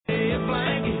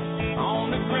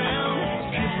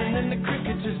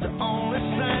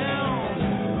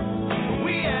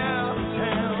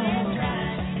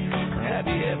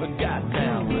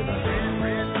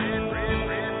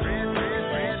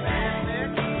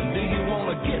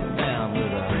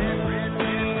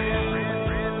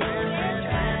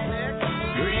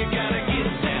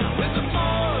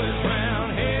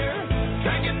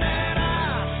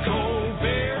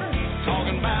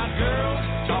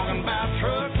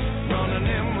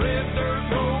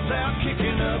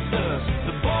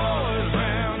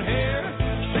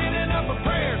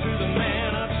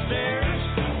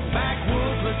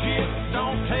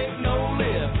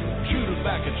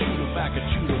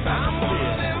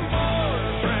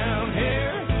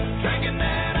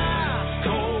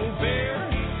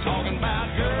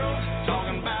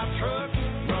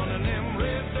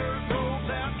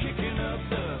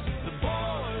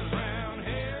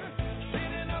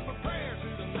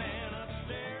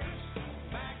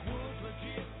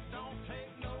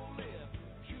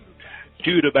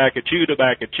Chew tobacco, chew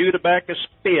tobacco, chew tobacco,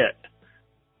 spit.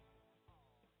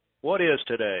 What is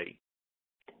today?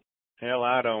 Hell,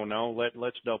 I don't know.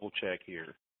 Let's double check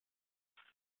here.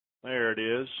 There it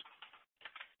is.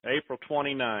 April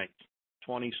 29th,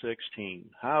 2016.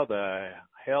 How the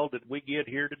hell did we get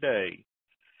here today?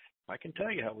 I can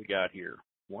tell you how we got here,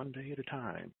 one day at a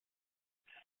time.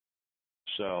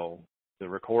 So the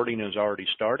recording has already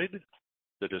started.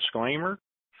 The disclaimer,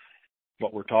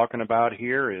 what we're talking about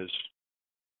here is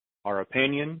our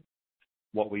opinion,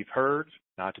 what we've heard,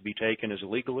 not to be taken as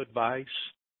legal advice.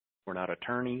 We're not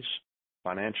attorneys,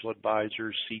 financial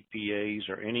advisors, CPAs,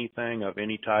 or anything of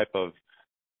any type of,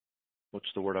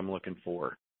 what's the word I'm looking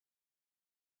for?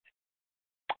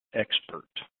 Expert.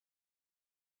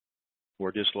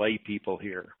 We're just lay people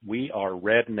here. We are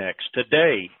rednecks.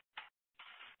 Today,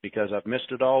 because I've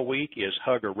missed it all week, is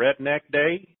Hug a Redneck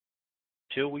Day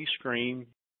till we scream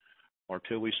or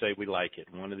till we say we like it,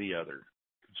 one or the other.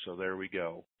 So there we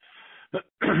go.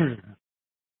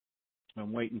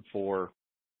 I'm waiting for a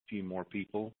few more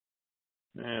people.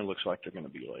 It looks like they're going to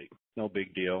be late. No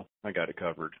big deal. I got it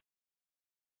covered.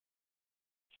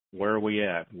 Where are we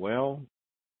at? Well,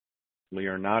 we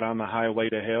are not on the highway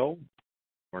to hell.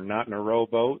 We're not in a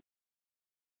rowboat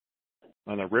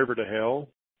on the river to hell.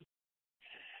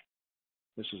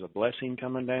 This is a blessing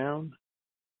coming down,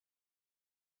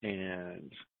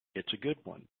 and it's a good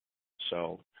one.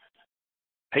 So,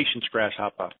 patience,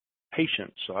 grasshopper,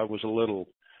 patience. So I was a little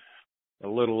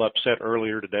upset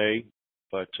earlier today,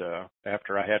 but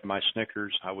after I had my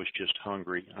Snickers, I was just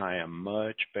hungry. I am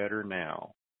much better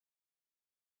now.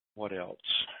 What else?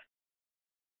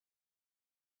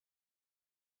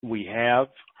 We have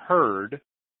heard,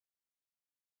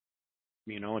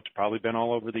 it's probably been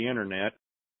all over the internet.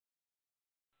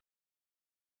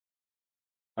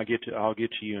 I'll get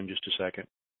to you in just a second.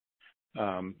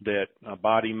 That a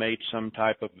body made some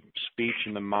type of speech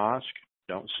in the mosque.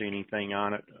 Don't see anything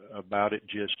on it about it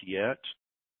just yet.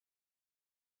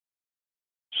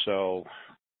 So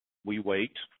we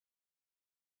wait.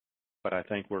 But I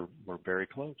think we're very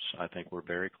close. I think we're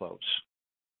very close.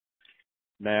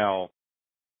 Now,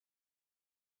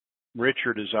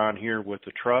 Richard is on here with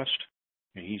the trust,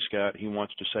 and he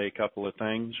wants to say a couple of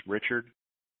things. Richard,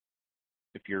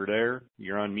 if you're there,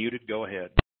 you're unmuted. Go ahead.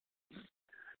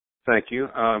 Thank you.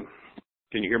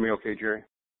 Can you hear me okay, Jerry?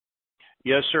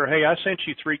 Yes, sir. Hey, I sent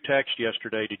you 3 texts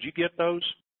yesterday. Did you get those?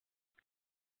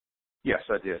 Yes,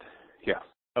 I did. Yeah.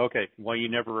 Okay. Well, you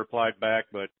never replied back,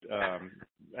 but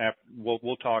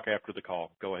we'll talk after the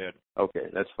call. Go ahead. Okay,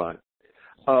 that's fine.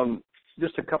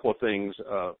 Just a couple of things.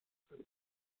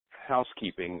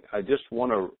 Housekeeping. I just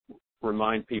want to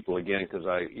remind people again, because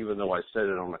even though I said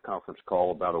it on a conference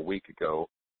call about a week ago,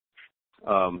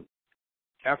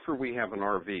 after we have an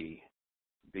RV,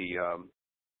 the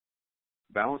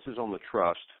balances on the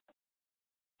trust,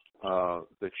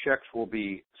 the checks will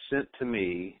be sent to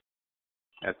me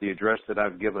at the address that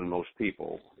I've given most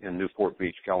people in Newport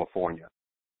Beach, California.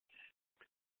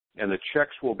 And the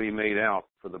checks will be made out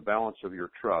for the balance of your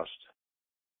trust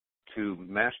to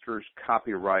Masters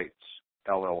Copyrights,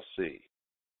 LLC.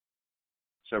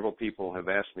 Several people have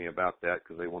asked me about that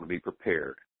because they want to be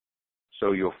prepared.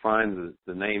 So you'll find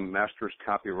the name Masters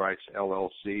Copyrights,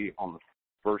 LLC on the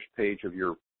first page of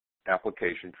your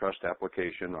application, trust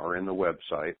application, or in the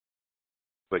website.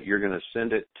 But you're going to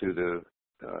send it to the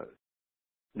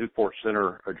Newport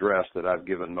Center address that I've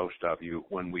given most of you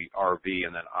when we RV,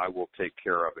 and then I will take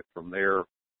care of it from there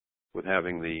with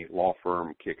having the law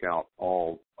firm kick out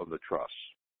all of the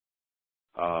trusts.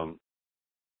 Some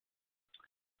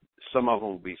of them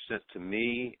will be sent to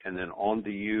me and then on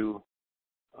to you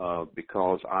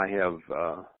because I have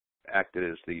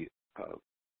acted as the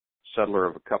settler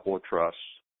of a couple of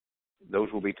trusts. Those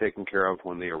will be taken care of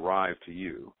when they arrive to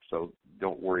you, so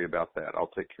don't worry about that.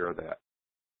 I'll take care of that.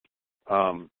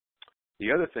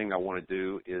 The other thing I want to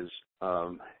do is,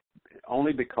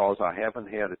 only because I haven't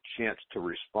had a chance to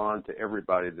respond to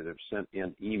everybody that have sent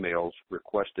in emails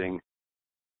requesting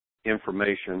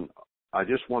information, I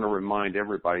just want to remind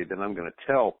everybody that I'm going to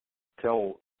tell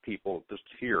people just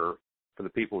here, for the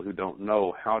people who don't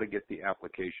know, how to get the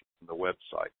application from the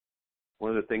website.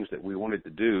 One of the things that we wanted to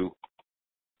do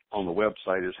on the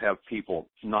website is have people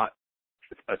not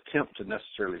attempt to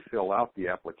necessarily fill out the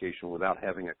application without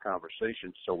having a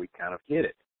conversation, so we kind of hid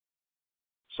it.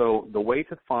 So the way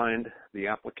to find the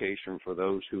application for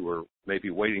those who are maybe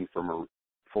waiting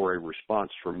for a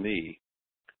response from me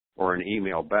or an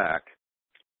email back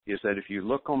is that if you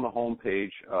look on the home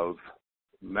page of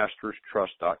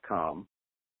masterstrust.com,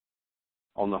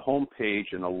 on the home page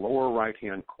in the lower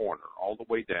right-hand corner, all the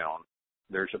way down,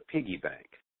 there's a piggy bank.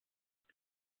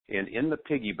 And in the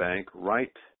piggy bank,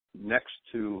 right next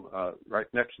to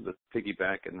the piggy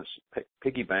bank in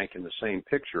the same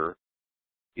picture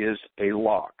is a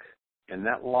lock, and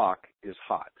that lock is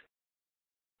hot.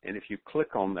 And if you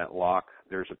click on that lock,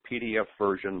 there's a PDF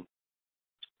version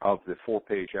of the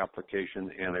 4-page application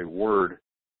and a Word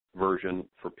version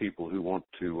for people who want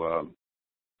to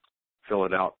fill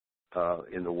it out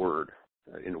in a Word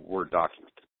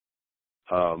document.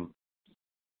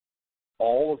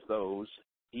 All of those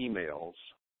emails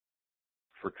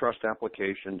for trust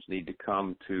applications need to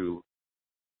come to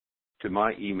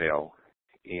my email,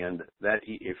 and that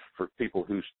if for people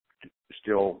who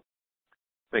still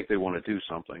think they want to do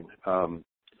something, and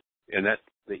that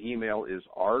the email is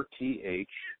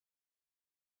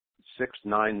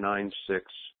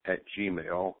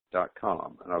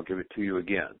rth6996@gmail.com, and I'll give it to you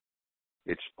again.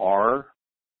 It's rth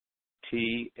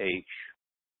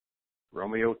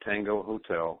Romeo Tango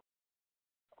Hotel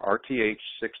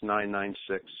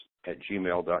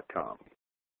rth6996@gmail.com.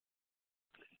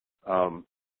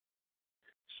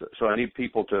 So I need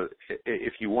people to,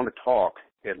 if you want to talk,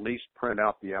 at least print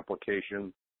out the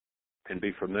application and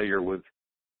be familiar with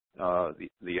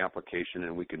the application,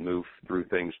 and we can move through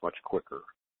things much quicker.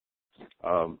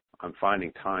 I'm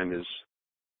finding time is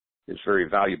very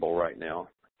valuable right now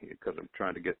because I'm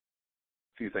trying to get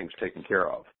a few things taken care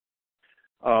of.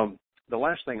 The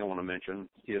last thing I want to mention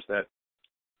is that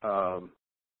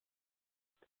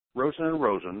Rosen &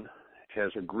 Rosen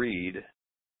has agreed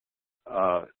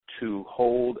to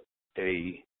hold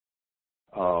a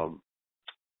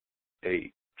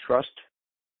trust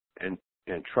and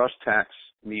trust tax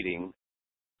meeting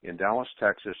in Dallas,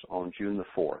 Texas on June the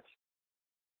 4th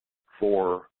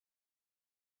for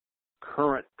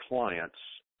current clients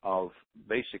of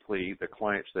basically the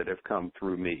clients that have come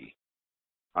through me.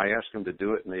 I asked them to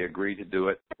do it, and they agreed to do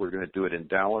it. We're going to do it in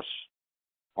Dallas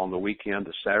on the weekend,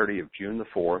 the Saturday of June the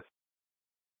 4th.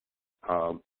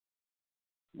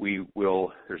 We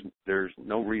will. There's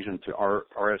no reason to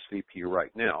RSVP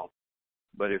right now,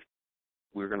 but if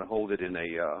we're going to hold it in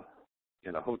a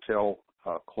hotel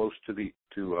close to the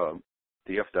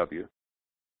DFW,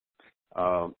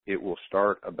 it will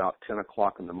start about 10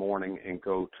 o'clock in the morning and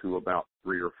go to about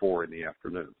 3 or 4 in the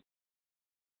afternoon.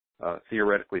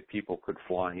 Theoretically, people could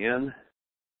fly in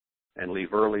and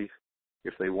leave early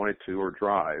if they wanted to, or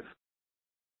drive,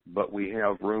 but we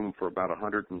have room for about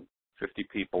 150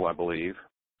 people, I believe.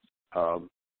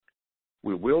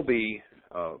 We won't be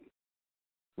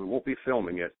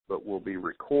filming it, but we'll be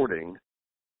recording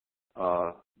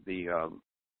the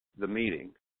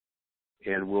meeting,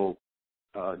 and we'll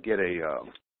do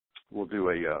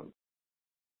a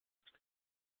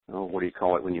what do you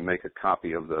call it when you make a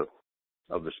copy of the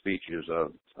speeches?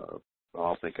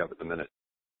 I'll think of it in a minute.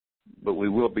 But we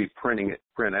will be printing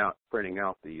out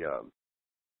the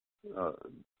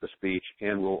speech,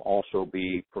 and we'll also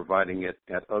be providing it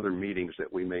at other meetings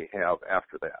that we may have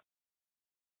after that.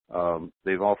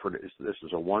 They've offered this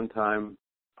is a one-time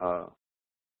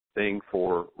thing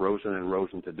for Rosen &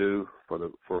 Rosen to do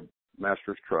for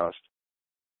Masters Trust,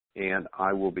 and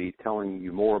I will be telling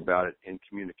you more about it in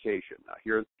communication. Now,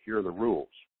 here are the rules.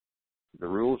 The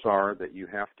rules are that you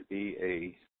have to be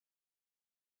a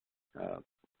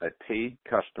paid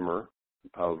customer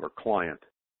or client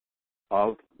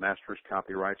of Masters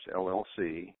Copyrights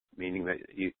LLC, meaning that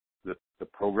the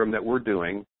program that we're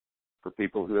doing for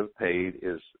people who have paid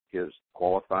is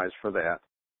qualifies for that.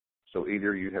 So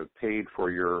either you have paid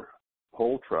for your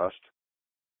whole trust,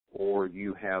 or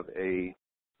you have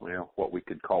what we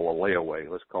could call a layaway,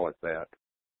 let's call it that,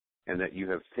 and that you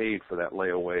have paid for that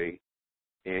layaway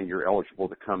and you're eligible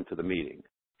to come to the meeting.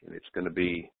 And it's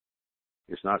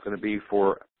not going to be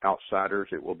for outsiders.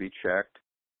 It will be checked,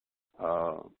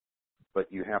 but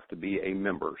you have to be a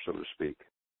member, so to speak.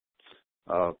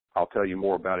 I'll tell you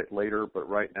more about it later, but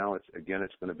right now it's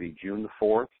going to be June the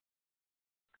 4th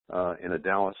in a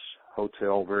Dallas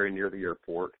hotel very near the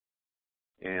airport,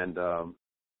 and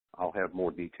I'll have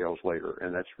more details later.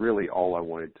 And that's really all I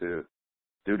wanted to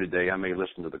do today. I may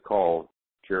listen to the call,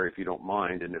 Jerry, if you don't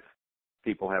mind, and if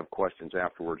people have questions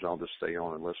afterwards, I'll just stay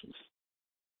on and listen.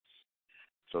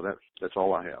 So that's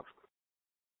all I have.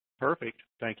 Perfect.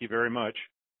 Thank you very much.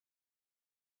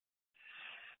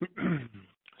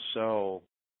 So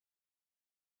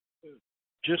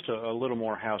just a little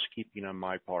more housekeeping on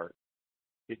my part.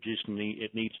 It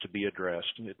needs to be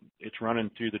addressed. It's running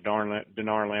through the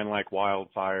Dinar land like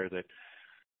wildfire that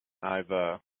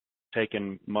I've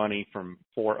taken money from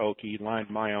 4 Okie, lined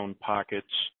my own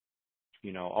pockets,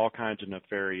 all kinds of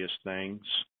nefarious things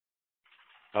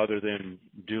other than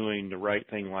doing the right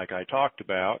thing like I talked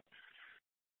about.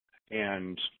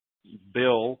 And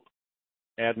Bill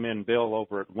admin Bill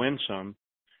over at Winsome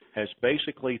has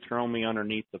basically thrown me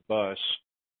underneath the bus,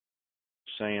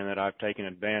 saying that I've taken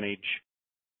advantage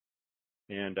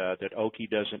and that Okie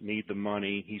doesn't need the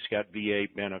money. He's got VA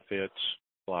benefits,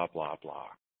 blah, blah, blah.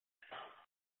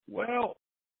 Well,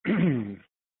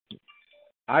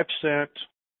 I've sent,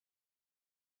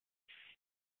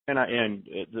 and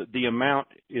the amount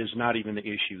is not even the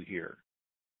issue here,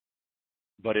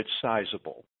 but it's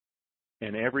sizable.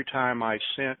 And every time I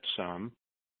sent some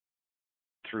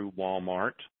through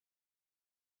Walmart,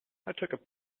 I took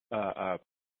a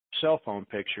cell phone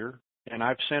picture, and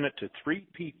I've sent it to 3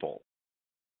 people.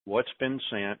 What's been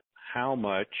sent, how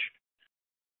much,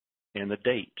 and the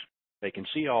date. They can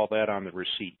see all that on the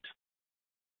receipt.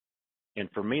 And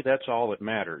for me, that's all that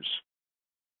matters.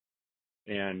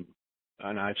 And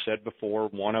I've said before,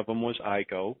 one of them was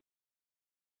ICO.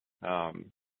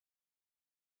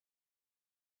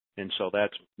 And so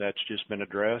that's just been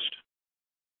addressed.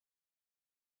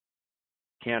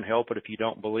 Can't help it if you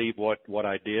don't believe what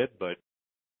I did, but,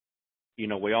 you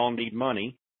know, we all need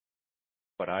money,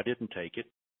 but I didn't take it.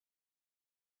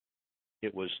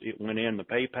 It went in the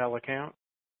PayPal account.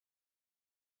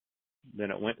 Then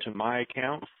it went to my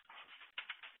account.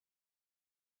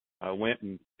 I went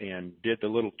and did the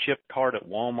little chip card at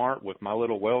Walmart with my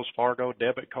little Wells Fargo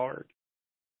debit card,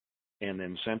 and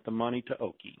then sent the money to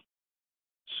Okie.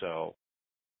 So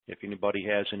if anybody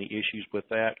has any issues with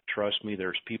that, trust me,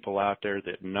 there's people out there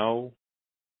that know,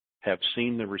 have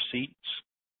seen the receipts,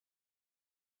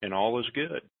 and all is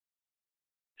good.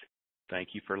 Thank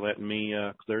you for letting me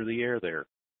clear the air there.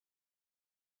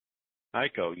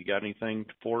 Iko, you got anything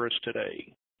for us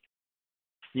today?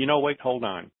 You know, wait, hold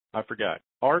on. I forgot.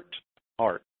 Art,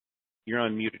 you're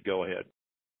unmuted. Go ahead.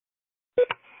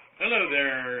 Hello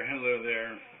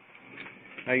there.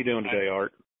 How you doing today,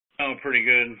 Art? Oh, pretty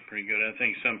good. I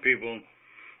think some people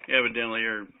evidently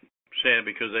are sad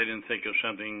because they didn't think of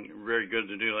something very good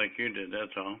to do like you did,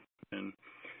 that's all. And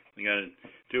they got to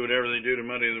do whatever they do to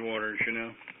muddy the waters, you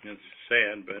know. It's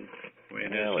sad, but the way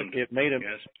it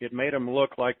is. It made them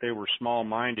look like they were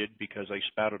small-minded because they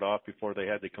spouted off before they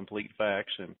had the complete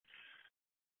facts. And,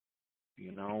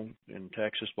 you know, in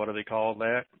Texas, what do they call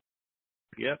that?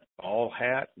 Yep, all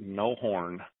hat, no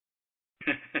horn.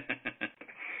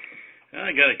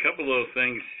 I got a couple of those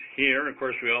things here. Of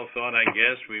course, we all thought, I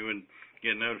guess, we would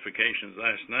get notifications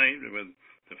last night with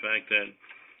the fact that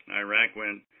Iraq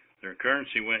their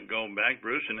currency went gold back.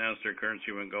 Bruce announced their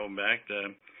currency went gold back.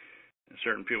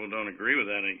 Certain people don't agree with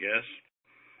that, I guess.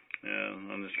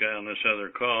 On this guy on this other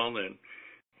call that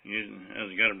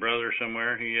has got a brother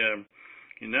somewhere. He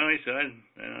said,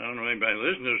 I don't know anybody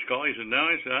listening to this call. He said, no,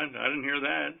 he said, I didn't hear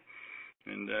that.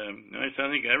 And I said,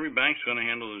 I think every bank's going to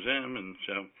handle the Zim. And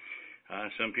so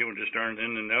some people just aren't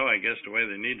in the know, I guess, the way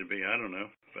they need to be. I don't know.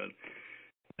 But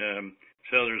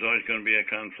so there's always going to be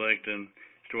a conflict. And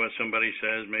as to what somebody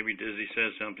says, maybe Dizzy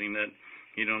says something that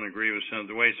you don't agree with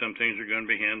the way some things are going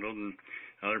to be handled. And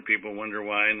other people wonder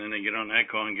why. And then they get on that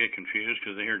call and get confused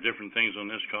because they hear different things on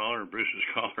this call or Bruce's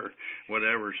call or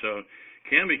whatever. So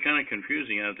can be kind of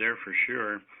confusing out there for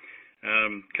sure.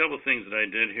 Couple of things that I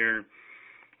did here,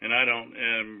 and I don't,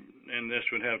 and this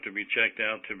would have to be checked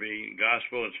out to be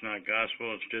gospel. It's not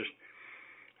gospel. It's just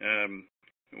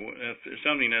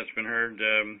something that's been heard,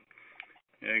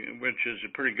 which is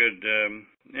a pretty good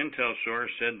intel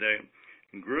source, said that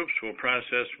groups will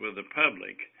process with the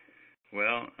public.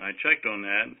 Well, I checked on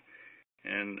that,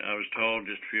 and I was told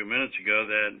just a few minutes ago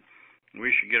that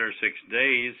we should get our 6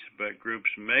 days, but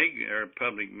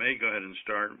public may go ahead and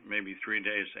start maybe 3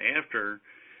 days after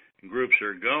groups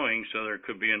are going, so there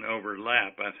could be an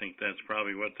overlap. I think that's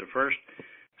probably what the first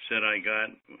set I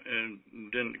got, and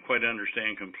didn't quite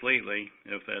understand completely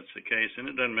if that's the case. And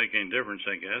it doesn't make any difference,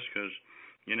 I guess, because,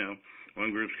 you know,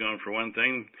 one group's going for one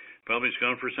thing, public's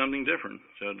going for something different,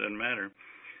 so it doesn't matter.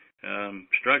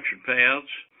 Structured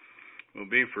payouts will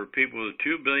be for people with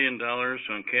 $2 billion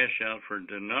on cash out for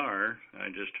dinar, I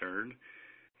just heard.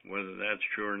 Whether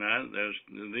that's true or not,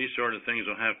 these sort of things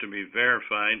will have to be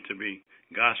verified to be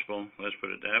gospel, let's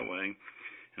put it that way.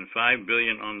 And $5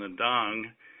 billion on the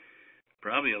dong.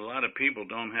 Probably a lot of people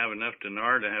don't have enough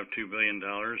dinar to have $2 billion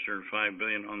or $5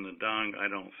 billion on the dong, I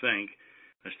don't think.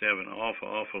 Let's have an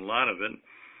awful lot of it.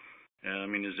 I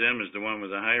mean, the Zim is the one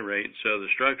with the high rate, so the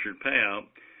structured payout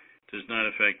does not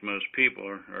affect most people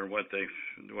or what they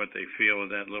feel with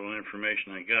that little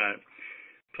information I got.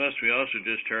 Plus, we also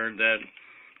just heard that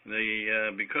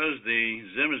because the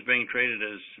Zim is being traded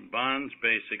as bonds,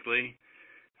 basically,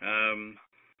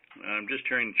 I'm just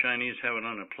hearing the Chinese have it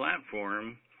on a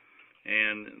platform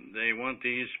and they want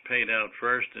these paid out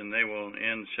first, and they will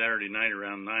end Saturday night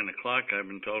around 9 o'clock, I've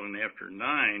been told, and after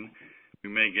 9, we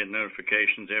may get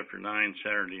notifications after 9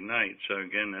 Saturday night. So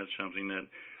again, that's something that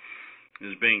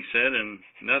is being said, and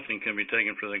nothing can be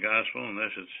taken for the gospel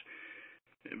unless it's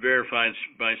verified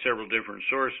by several different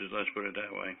sources, let's put it that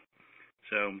way.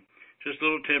 So just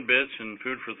little tidbits and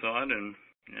food for thought, and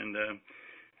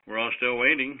we're all still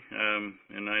waiting,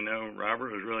 and I know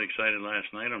Robert was really excited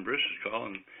last night on Bruce's call,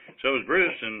 and so was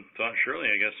Bruce, and thought surely,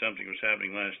 I guess, something was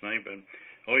happening last night, but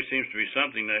always seems to be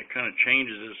something that kind of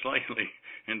changes it slightly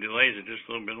and delays it just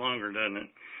a little bit longer, doesn't it?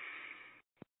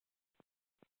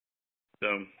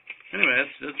 So anyway,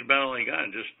 that's about all I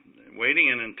got, just waiting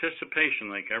in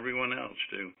anticipation like everyone else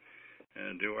to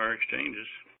do our exchanges,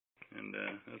 and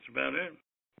that's about it.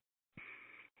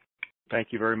 Thank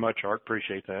you very much, Art.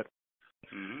 Appreciate that.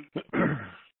 Mm-hmm.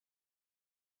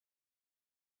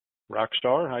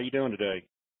 Rockstar, how you doing today?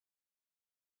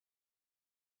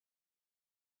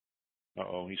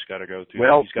 Uh-oh, he's got to go through.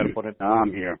 Well, he's got to put it.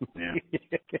 I'm here. Yeah.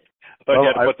 I thought you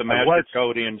had to put the master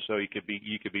code in so you could be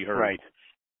heard.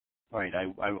 Right. I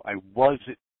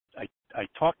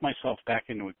talked myself back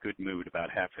into a good mood about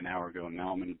half an hour ago, and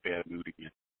now I'm in a bad mood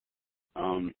again.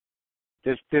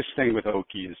 This thing with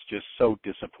Oki is just so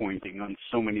disappointing on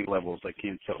so many levels. I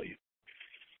can't tell you.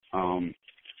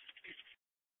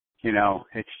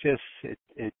 It's just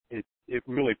it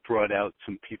really brought out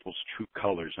some people's true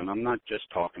colors, and I'm not just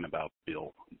talking about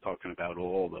Bill. I'm talking about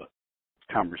all the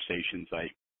conversations I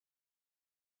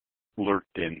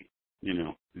lurked in,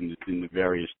 in the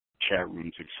various chat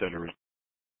rooms, etc.,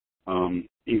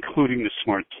 including the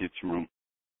Smart Kids room.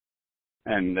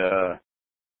 And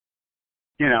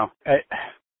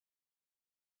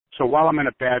so while I'm in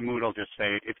a bad mood, I'll just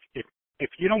say it. If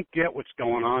you don't get what's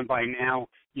going on by now,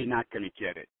 you're not going to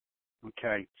get it.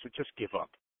 Okay? So just give up.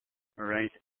 All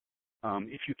right?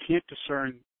 If you can't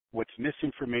discern what's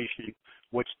misinformation,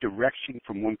 what's direction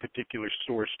from one particular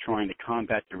source trying to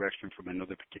combat direction from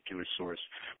another particular source,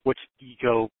 what's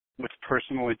ego, what's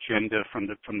personal agenda from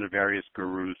the various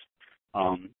gurus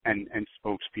and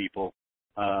spokespeople,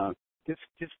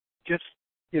 just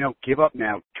give up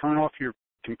now. Turn off your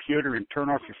computer and turn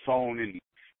off your phone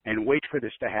and wait for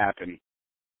this to happen.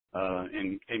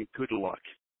 And good luck.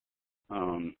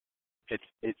 It's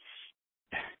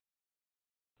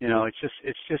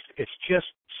just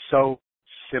so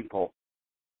simple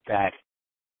that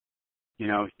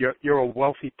you're a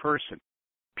wealthy person.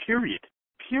 Period.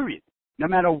 No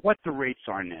matter what the rates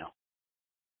are now,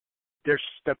 the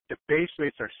base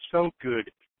rates are so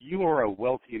good. You are a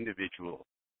wealthy individual,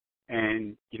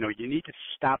 and you need to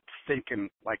stop thinking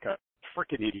like a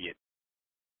frickin' idiot.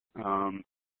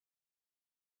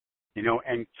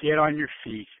 And get on your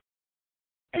feet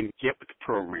and get with the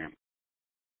program.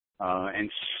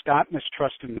 And stop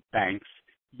mistrusting the banks.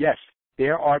 Yes,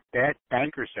 there are bad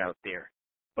bankers out there,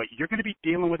 but you're going to be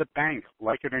dealing with a bank,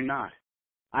 like it or not.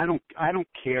 I don't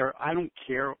care. I don't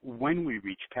care when we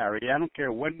reach parity. I don't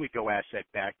care when we go asset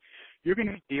back. You're going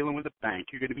to be dealing with a bank.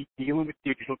 You're going to be dealing with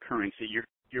digital currency.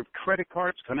 Your credit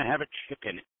card's going to have a chip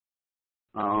in it.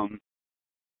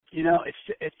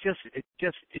 It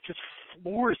just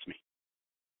floors me.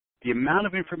 The amount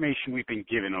of information we've been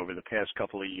given over the past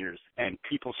couple of years, and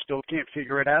people still can't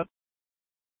figure it out.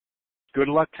 Good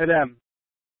luck to them.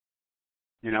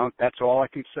 That's all I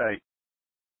can say.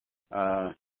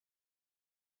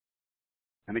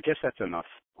 And I guess that's enough.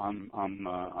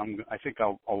 I think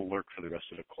I'll lurk for the rest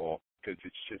of the call because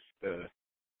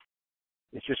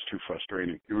it's just too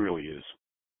frustrating. It really is.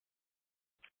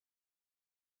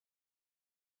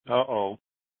 Uh-oh.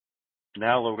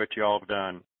 Now look what y'all have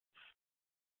done.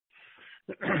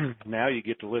 Now you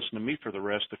get to listen to me for the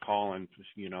rest of the call, and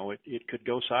it could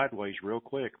go sideways real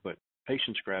quick. But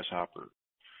patience, grasshopper.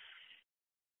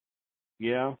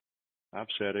 Yeah, I've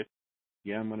said it.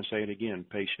 Yeah, I'm going to say it again.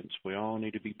 Patience. We all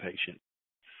need to be patient.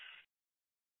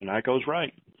 And that goes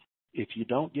right. If you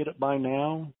don't get it by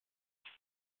now,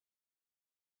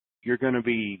 you're going to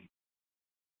be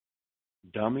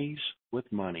dummies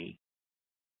with money.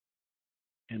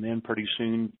 And then pretty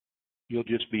soon you'll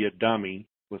just be a dummy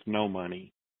with no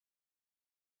money.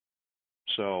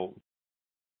 So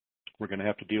we're going to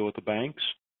have to deal with the banks.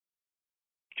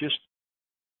 Just,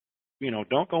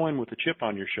 don't go in with a chip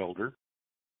on your shoulder.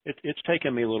 It's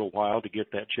taken me a little while to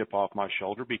get that chip off my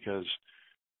shoulder because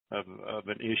of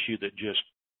an issue that just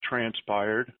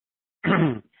transpired.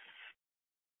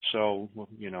 So,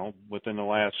 within the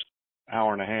last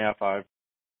hour and a half,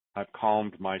 I've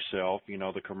calmed myself.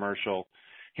 The commercial,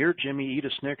 here, Jimmy, eat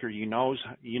a Snicker. You know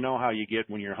how you get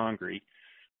when you're hungry.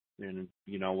 And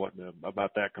you know what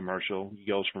about that commercial? He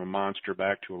goes from a monster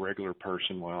back to a regular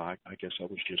person. Well, I guess I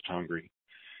was just hungry.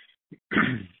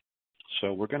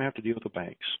 So we're going to have to deal with the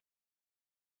banks.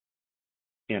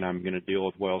 And I'm going to deal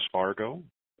with Wells Fargo.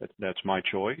 That's my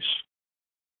choice.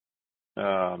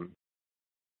 That's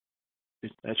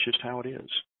just how it is.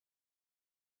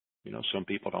 You know, some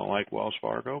people don't like Wells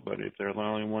Fargo, but if they're the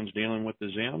only ones dealing with the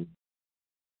Zim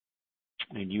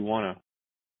and you want to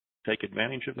take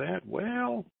advantage of that,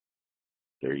 well,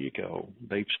 there you go.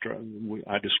 I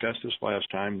discussed this last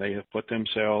time. They've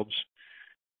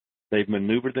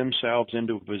maneuvered themselves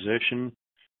into a position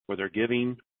where they're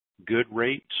giving good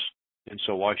rates, and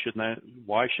so why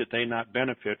should they not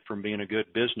benefit from being a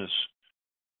good business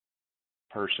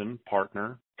person,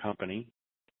 partner, company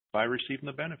by receiving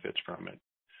the benefits from it?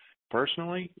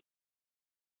 Personally,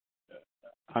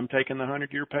 I'm taking the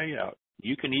 100-year payout.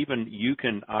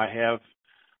 I have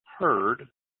heard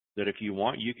that if you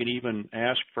want, you can even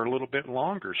ask for a little bit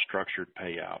longer structured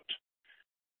payout.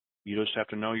 You just have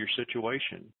to know your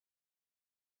situation.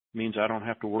 It means I don't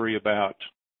have to worry about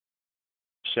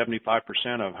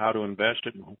 75% of how to invest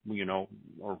it, you know,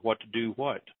 or what to do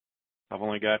what. I've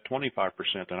only got 25%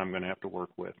 that I'm going to have to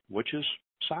work with, which is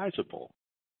sizable.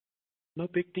 No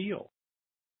big deal.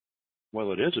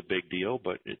 Well, it is a big deal,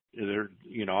 but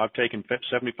I've taken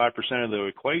 75% of the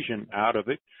equation out of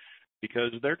it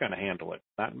because they're going to handle it,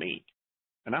 not me.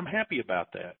 And I'm happy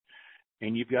about that.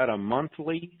 And you've got a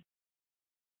monthly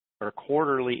or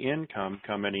quarterly income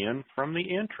coming in from the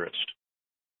interest.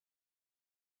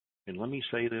 And let me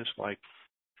say this like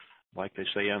they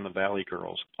say on the Valley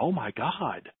Girls. Oh, my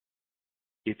God.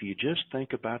 If you just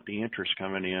think about the interest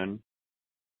coming in,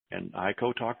 and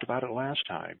Iko talked about it last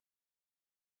time,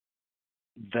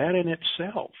 that in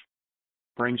itself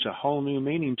brings a whole new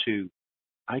meaning to,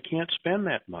 I can't spend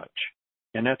that much.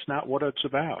 And that's not what it's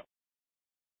about.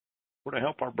 We're to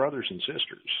help our brothers and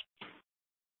sisters.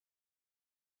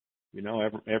 You know,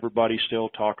 everybody's still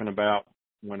talking about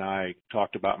when I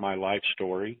talked about my life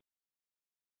story.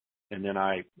 And then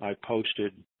I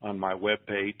posted on my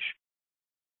webpage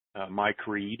my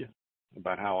creed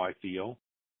about how I feel.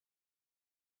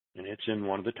 And it's in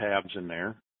one of the tabs in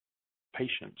there,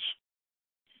 patience.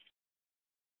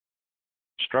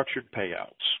 Structured payouts.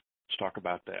 Let's talk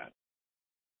about that.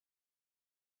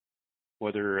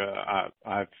 Whether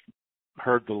I've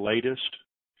heard the latest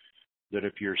that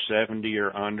if you're 70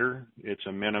 or under, it's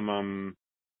a minimum,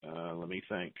 let me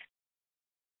think.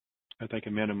 I think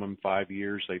a minimum 5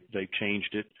 years. They've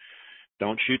changed it.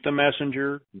 Don't shoot the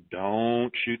messenger.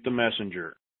 Don't shoot the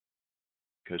messenger.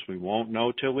 Because we won't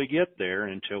know till we get there,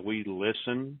 until we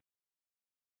listen.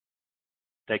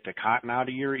 Take the cotton out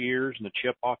of your ears and the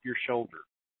chip off your shoulder.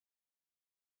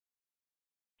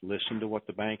 Listen to what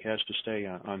the bank has to say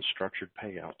on structured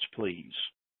payouts, please.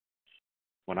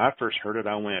 When I first heard it,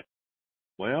 I went,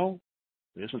 well,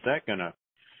 isn't that going to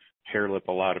hair-lip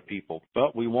a lot of people?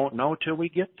 But we won't know till we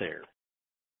get there.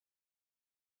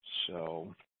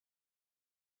 So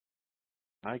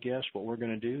I guess what we're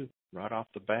going to do right off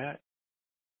the bat,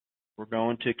 we're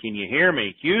going to, can you hear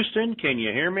me? Houston, can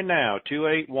you hear me now?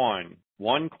 281.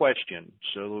 One question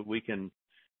so that we can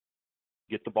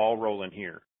get the ball rolling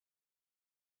here.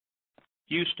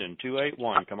 Houston,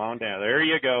 281. Come on down. There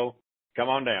you go. Come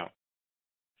on down.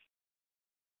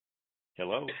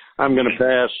 Hello? I'm going to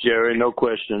pass, Jerry. No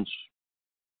questions.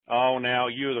 Oh, now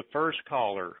you're the first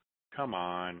caller. Come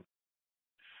on.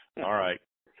 All right.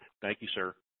 Thank you,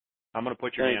 sir. I'm going to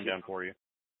put your hand down for you.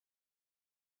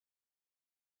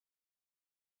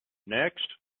 Next,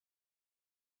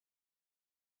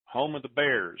 home of the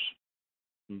Bears,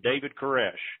 David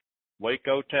Koresh,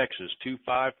 Waco, Texas,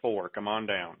 254. Come on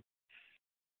down.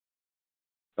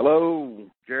 Hello,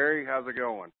 Jerry. How's it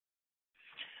going?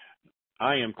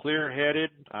 I am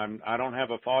clear-headed. I don't have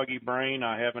a foggy brain.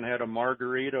 I haven't had a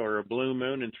margarita or a blue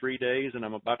moon in 3 days, and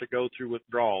I'm about to go through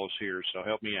withdrawals here, so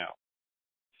help me out.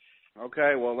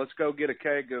 Okay, well, let's go get a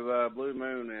keg of Blue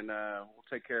Moon, and we'll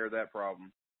take care of that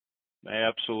problem.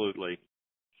 Absolutely.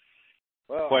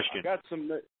 Well, question.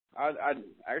 I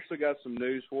actually got some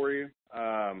news for you.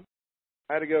 I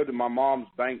had to go to my mom's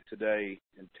bank today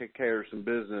and take care of some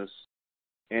business,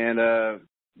 and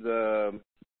the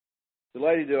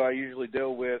lady that I usually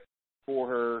deal with for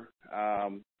her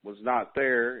was not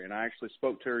there, and I actually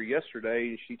spoke to her yesterday,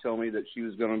 and she told me that she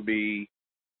was going to be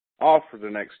off for the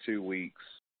next 2 weeks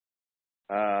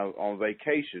on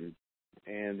vacation.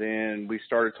 And then we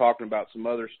started talking about some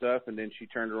other stuff, and then she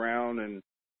turned around and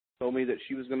told me that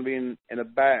she was going to be in a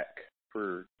back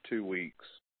for 2 weeks.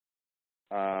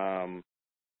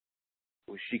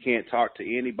 She can't talk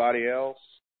to anybody else.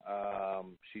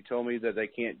 She told me that they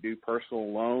can't do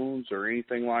personal loans or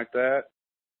anything like that.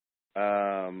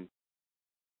 I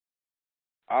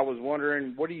was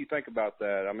wondering, what do you think about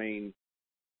that? I mean,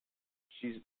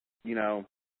 she's, in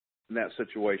that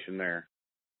situation there.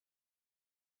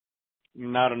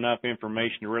 Not enough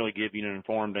information to really give you an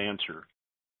informed answer,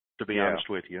 to be honest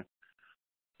with you.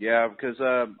 Yeah, because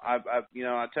I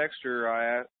text her.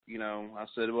 I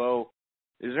said, well,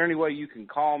 is there any way you can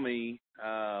call me?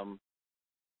 I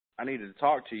needed to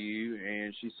talk to you,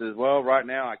 and she says, well, right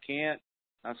now I can't.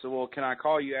 I said, well, can I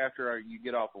call you after you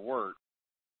get off of work?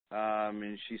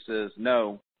 And she says,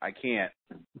 no, I can't.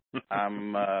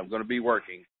 I'm going to be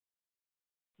working.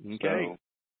 Okay.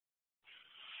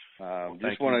 So,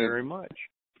 thank you very much.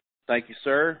 Thank you,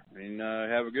 sir, and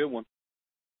have a good one.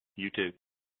 You too.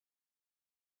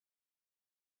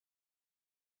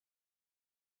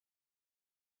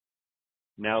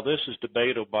 Now, this is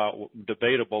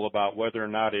debatable about whether or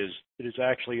not it is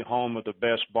actually home of the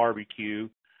best barbecue,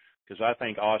 because I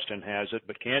think Austin has it.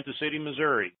 But Kansas City,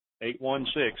 Missouri,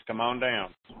 816, come on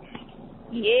down.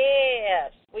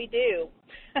 Yes, we do.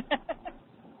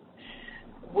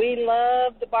 We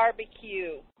love the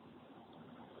barbecue.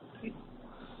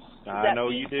 I know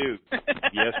you do.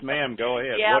 Yes, ma'am. Go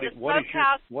ahead. Yeah, what's your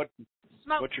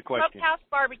question? Smokehouse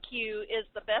Barbecue is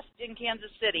the best in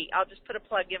Kansas City. I'll just put a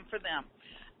plug in for them.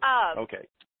 Okay.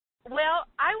 Well,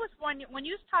 I was wondering, when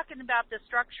you was talking about the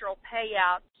structural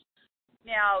payouts,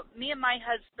 now, me and my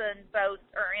husband both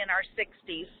are in our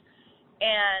 60s,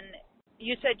 and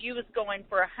you said you was going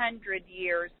for 100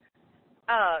 years.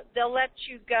 They'll let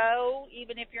you go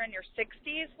even if you're in your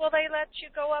 60s? Will they let you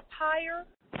go up higher?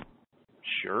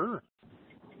 Sure.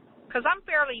 Because I'm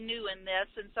fairly new in this,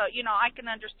 and so, I can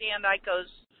understand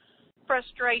ICO's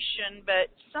frustration,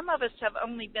 but some of us have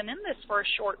only been in this for a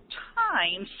short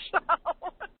time, so...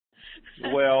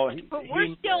 Well, but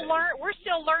we're still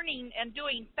learning and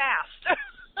doing fast.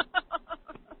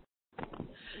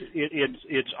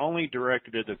 It's only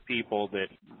directed to the people that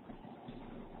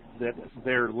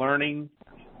they're learning,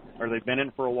 or they've been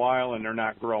in for a while and they're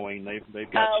not growing.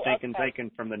 They've got stinking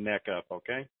thinking from the neck up.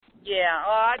 Okay. Yeah.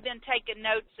 Well, I've been taking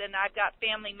notes, and I've got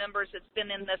family members that's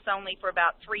been in this only for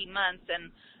about 3 months,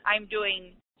 and I'm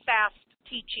doing fast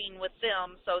teaching with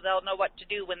them so they'll know what to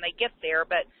do when they get there.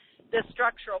 But the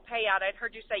structural payout, I'd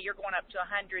heard you say you're going up to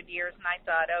 100 years, and I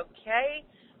thought, okay,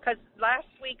 because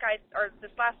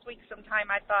this last week sometime,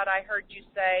 I thought I heard you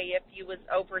say if you was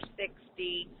over 60,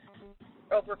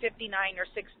 over 59 or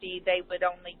 60, they would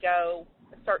only go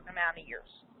a certain amount of years.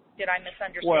 Did I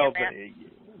misunderstand that?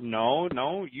 No,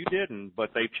 you didn't,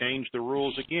 but they've changed the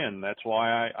rules again. That's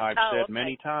why I've said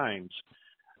many times,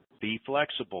 be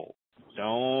flexible.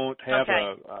 Don't have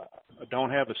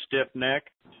a stiff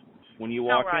neck when you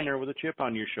walk in there with a chip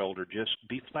on your shoulder. Just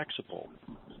be flexible.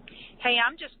 Hey,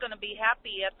 I'm just going to be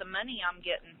happy at the money I'm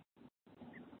getting.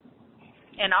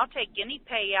 And I'll take any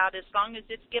payout as long as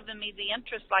it's giving me the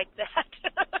interest like that.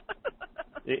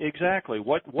 Exactly.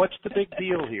 What's the big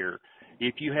deal here?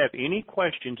 If you have any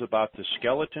questions about the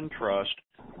skeleton trust,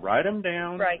 write them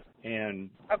down. Right.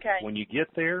 And when you get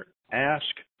there, ask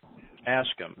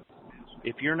them.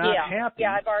 If you're not happy,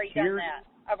 I've already done that.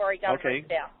 I've already got it written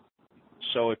down.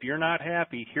 So if you're not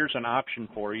happy, here's an option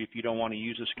for you if you don't want to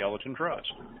use a skeleton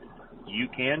trust. You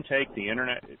can take the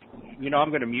internet. I'm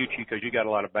going to mute you because you got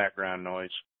a lot of background noise.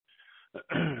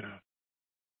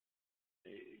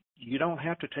 You don't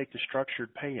have to take the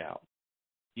structured payout.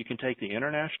 You can take the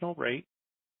international rate,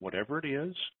 whatever it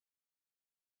is,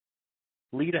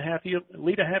 lead a happy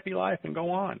life and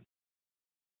go on.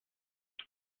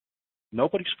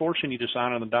 Nobody's forcing you to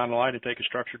sign on the dotted line to take a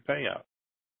structured payout.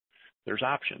 There's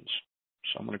options.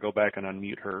 So I'm going to go back and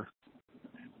unmute her.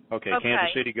 Okay.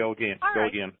 Kansas City, go again. Go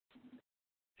again.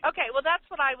 Okay, well, that's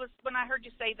what I was, when I heard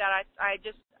you say that, I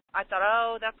thought,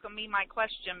 oh, that's going to be my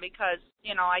question because,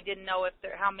 I didn't know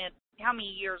how many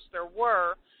years there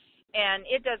were. And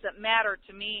it doesn't matter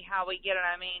to me how we get it.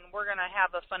 I mean, we're going to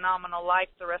have a phenomenal life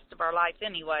the rest of our life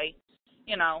anyway,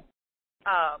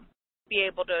 be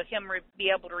able to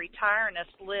retire and us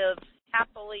live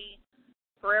happily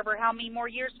forever, how many more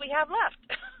years we have left.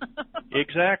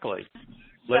 Exactly.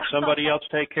 Let somebody else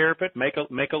take care of it. Make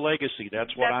a legacy.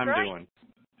 That's what I'm doing.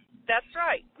 That's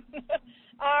right.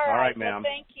 All right, ma'am.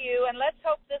 Well, thank you, and let's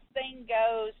hope this thing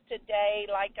goes today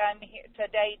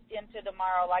today into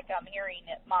tomorrow like I'm hearing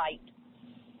it might.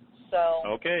 So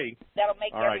that'll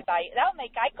make everybody. That'll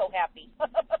make ICO happy.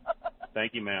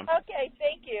 Thank you, ma'am. Okay,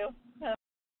 thank you.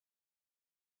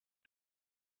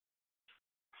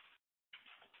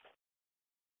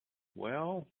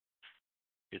 Well,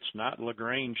 it's not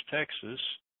LaGrange, Texas.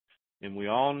 And we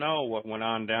all know what went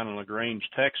on down in LaGrange,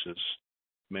 Texas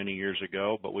many years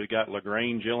ago, but we got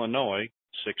LaGrange, Illinois,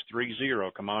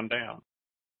 630. Come on down.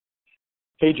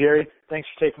 Hey, Jerry. Thanks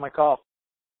for taking my call.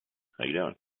 How you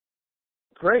doing?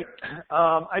 Great.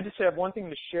 I just have one thing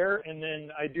to share, and then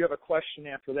I do have a question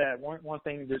after that. One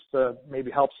thing just to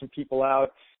maybe help some people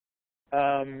out.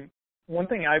 One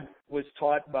thing I was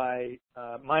taught by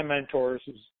my mentors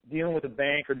is dealing with a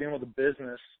bank or dealing with a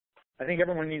business. I think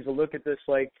everyone needs to look at this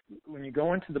like when you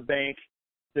go into the bank,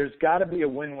 there's got to be a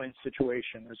win-win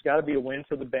situation. There's got to be a win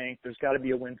for the bank. There's got to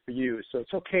be a win for you. So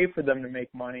it's okay for them to make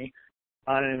money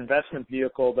on an investment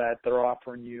vehicle that they're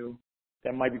offering you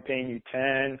that might be paying you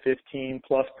 10, 15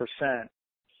 plus %.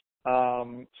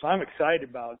 So I'm excited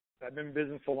about, I've been in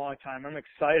business for a long time. I'm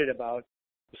excited about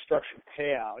the structured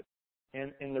payout.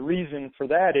 And the reason for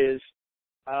that is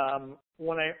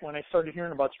when I started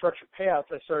hearing about structured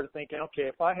payouts, I started thinking, okay,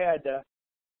 if I had to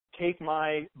take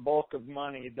my bulk of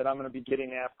money that I'm going to be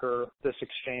getting after this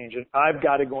exchange and I've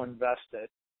got to go invest it,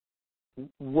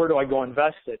 where do I go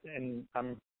invest it? And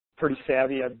I'm pretty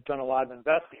savvy. I've done a lot of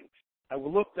investing. I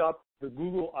looked up the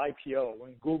Google IPO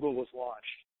when Google was launched.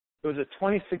 It was a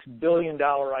 $26 billion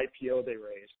IPO they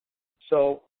raised.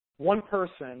 So one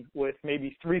person with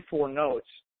maybe 3-4 notes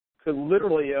could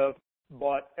literally have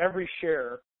bought every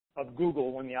share of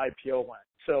Google when the IPO went.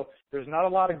 So there's not a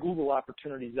lot of Google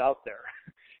opportunities out there,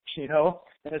 you know,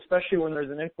 and especially when there's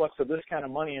an influx of this kind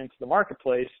of money into the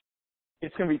marketplace,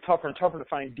 it's going to be tougher and tougher to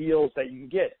find deals that you can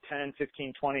get 10,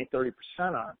 15, 20, 30%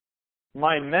 on.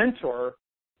 My mentor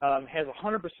has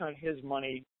 100% of his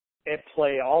money at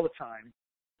play all the time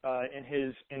in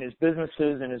his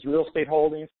businesses and his real estate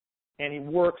holdings, and he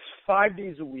works 5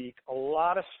 days a week, a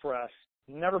lot of stress,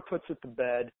 never puts it to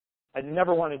bed. I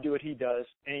never want to do what he does,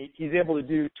 and he's able to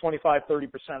do 25, 30%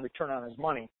 return on his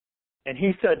money. And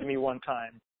he said to me one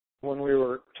time when we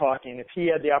were talking, if he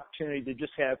had the opportunity to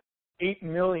just have $8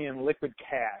 million liquid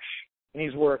cash, and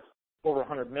he's worth over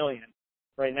 $100 million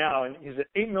right now, and he's at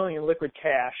 $8 million liquid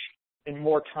cash in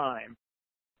more time,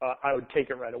 I would take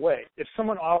it right away. If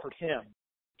someone offered him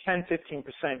 10, 15%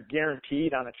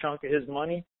 guaranteed on a chunk of his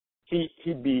money,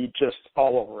 he'd be just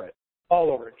all over it,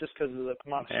 just because of the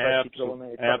amount of stress he could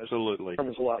eliminate from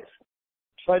his life.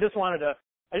 So I just wanted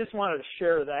to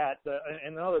share that.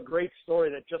 And another great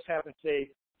story that just happened today.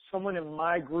 Someone in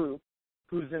my group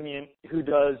is in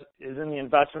the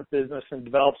investment business and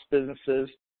develops businesses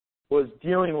was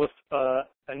dealing with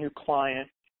a new client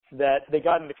that they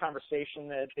got into conversation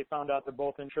that they found out they're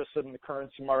both interested in the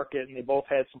currency market and they both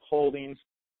had some holdings.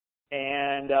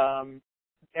 And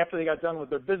after they got done with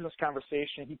their business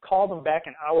conversation, he called them back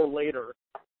an hour later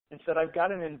and said, I've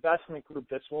got an investment group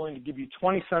that's willing to give you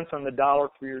 20 cents on the dollar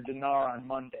for your dinar on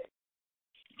Monday.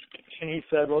 And he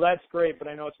said, well, that's great, but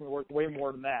I know it's going to worth way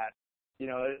more than that. You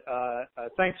know,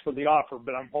 thanks for the offer,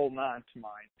 but I'm holding on to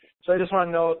mine. So I just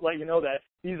want to let you know that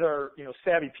these are,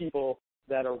 savvy people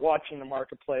that are watching the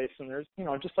marketplace, and there's,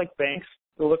 just like banks,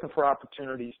 they're looking for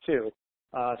opportunities too.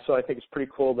 So I think it's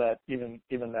pretty cool that even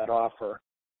that offer.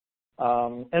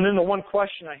 And then the one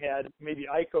question I had, maybe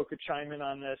Aiko could chime in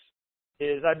on this,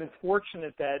 is I've been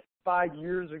fortunate that 5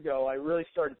 years ago I really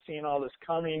started seeing all this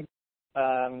coming,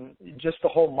 just the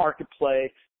whole market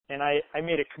play, and I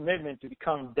made a commitment to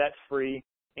become debt-free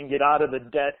and get out of the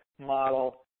debt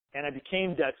model, and I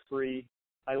became debt-free.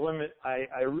 I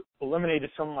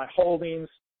eliminated some of my holdings,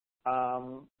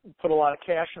 put a lot of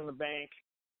cash in the bank,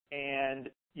 and,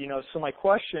 so my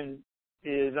question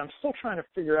is I'm still trying to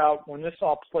figure out when this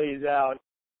all plays out.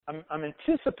 I'm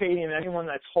anticipating anyone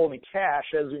that's holding cash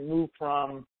as we move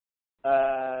from,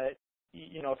 fiat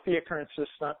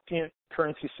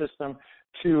currency system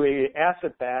to a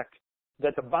asset backed,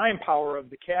 that the buying power of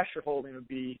the cash you're holding would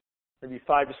be maybe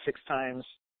 5 to 6 times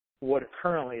what it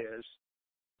currently is.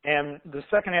 And the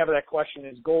second half of that question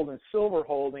is gold and silver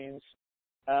holdings.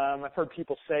 I've heard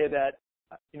people say that,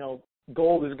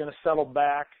 gold is going to settle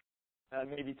back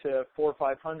maybe to 400 or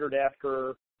 500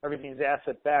 after everything's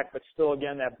asset backed, but still,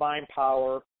 again, that buying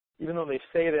power, even though they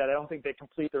say that, I don't think they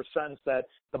complete their sentence that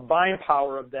the buying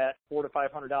power of that $400 to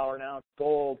 $500 an ounce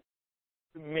gold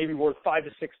may be worth 5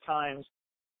 to 6 times,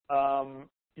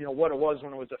 what it was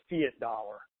when it was a fiat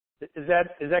dollar. Is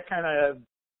that kind of,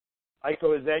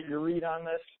 Aiko, is that your read on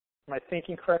this? Am I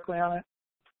thinking correctly on it?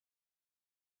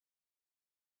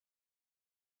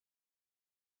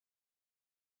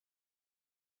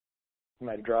 You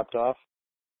might have dropped off.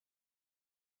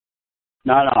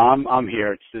 No, I'm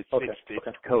here. It's okay. It's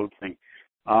a code thing.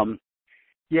 I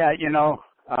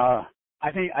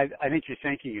think your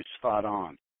thinking is spot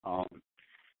on.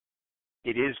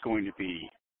 It is going to be.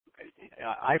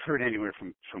 I've heard anywhere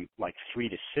from like 3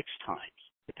 to 6 times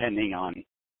depending on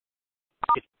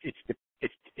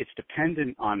it's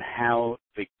dependent on how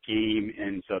the game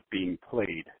ends up being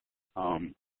played.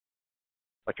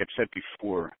 Like I've said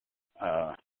before,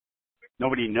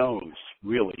 nobody knows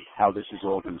really how this is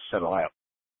all going to settle out.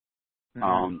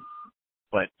 Mm-hmm.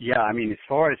 But yeah, I mean, as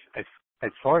far as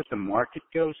the market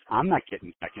goes, I'm not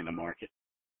getting back in the market.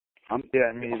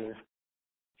 Me either.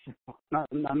 I'm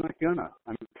not gonna. I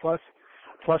mean, plus,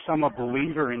 I'm a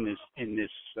believer in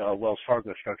this Wells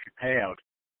Fargo structured payout,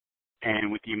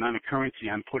 and with the amount of currency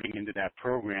I'm putting into that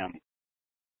program,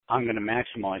 I'm going to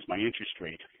maximize my interest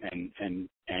rate. And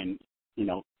you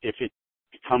know, if it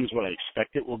becomes what I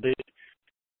expect it will be,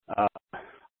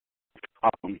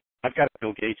 I've got a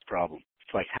Bill Gates problem.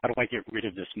 It's like, how do I get rid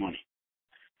of this money?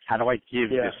 How do I give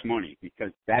this money?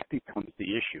 Because that becomes the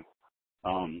issue.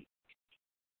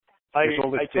 I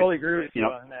totally agree with you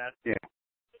on that. Yeah.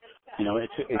 You know,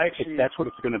 that's what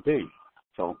it's going to be.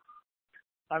 So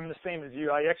I'm the same as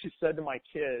you. I actually said to my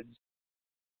kids,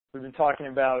 we've been talking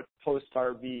about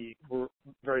post-RV. We're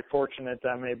very fortunate that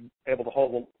I'm able to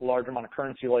hold a large amount of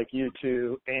currency like you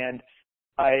two. And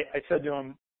I said to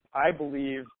them, I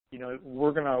believe, you know,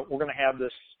 we're gonna have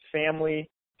this family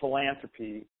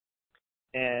philanthropy,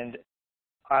 and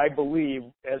I believe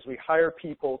as we hire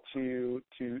people to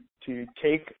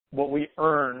take what we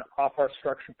earn off our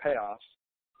structured payoffs,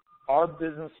 our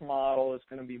business model is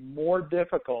going to be more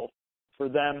difficult for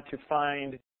them to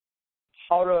find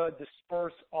how to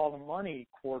disperse all the money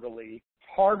quarterly,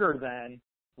 harder than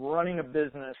running a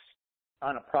business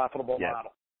on a profitable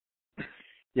model.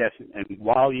 Yes, and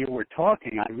while you were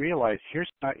talking, I realized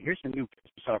here's a new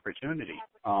business opportunity.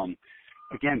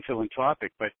 Again,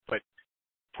 philanthropic, but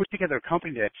put together a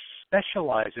company that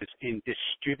specializes in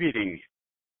distributing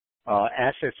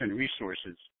assets and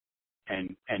resources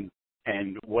and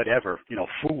whatever, you know,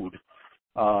 food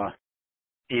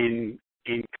in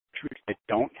countries that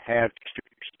don't have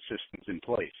distribution systems in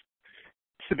place.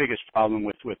 It's the biggest problem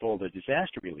with all the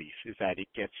disaster relief is that it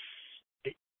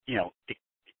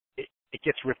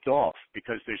gets ripped off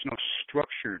because there's no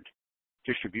structured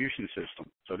distribution system.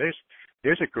 So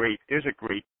there's a great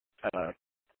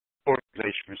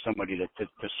organization for somebody to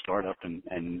start up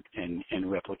and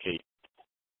replicate.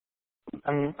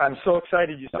 I'm so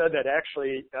excited you said that.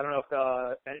 Actually, I don't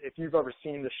know if you've ever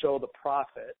seen the show The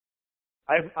Prophet.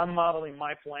 I'm modeling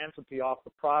my philanthropy off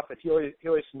The Prophet. He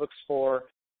always looks for,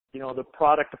 you know, the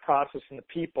product, the process, and the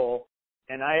people.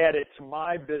 And I add it to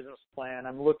my business plan.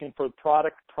 I'm looking for the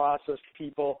product, process,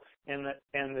 people, and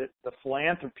the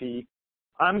philanthropy.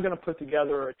 I'm going to put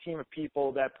together a team of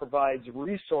people that provides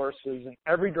resources in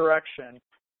every direction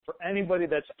for anybody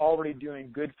that's already doing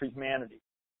good for humanity.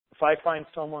 If I find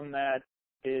someone that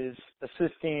is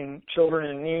assisting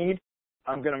children in need,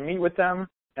 I'm going to meet with them,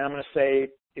 and I'm going to say,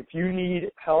 if you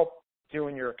need help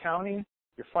doing your accounting,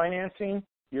 your financing,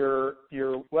 your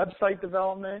website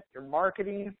development, your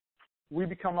marketing, we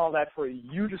become all that for you.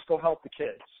 You just go help the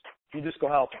kids. You just go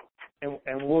help them.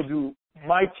 And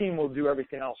my team will do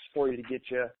everything else for you to get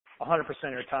you 100% of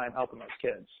your time helping those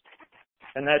kids.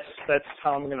 And that's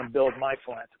how I'm going to build my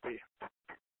philanthropy.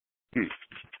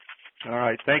 All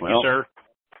right. Thank you, sir.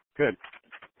 Good.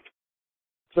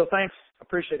 So thanks.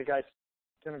 Appreciate it, guys.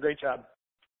 Doing a great job.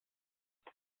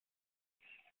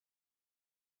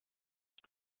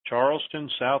 Charleston,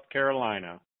 South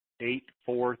Carolina,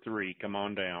 843. Come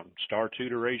on down. *2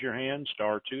 to raise your hand.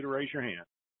 *2 to raise your hand.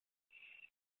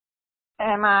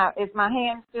 Is my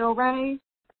hand still raised?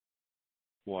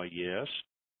 Why, yes.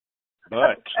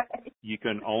 But you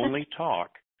can only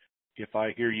talk if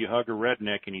I hear you hug a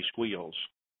redneck and he squeals.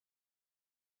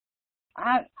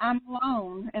 I'm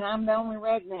alone, and I'm the only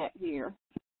redneck here.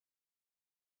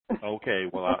 Okay,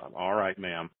 well, all right,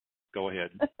 ma'am. Go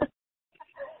ahead.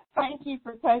 Thank you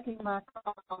for taking my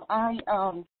call. I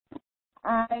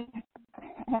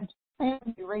have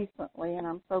found you recently, and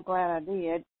I'm so glad I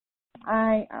did.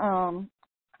 I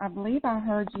believe I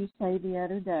heard you say the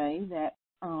other day that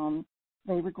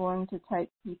they were going to take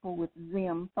people with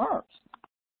Zim first.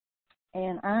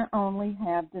 And I only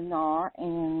have dinar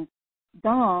and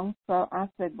dong, so I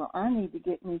said, well, I need to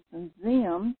get me some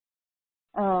Zim.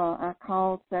 I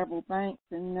called several banks,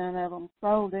 and none of them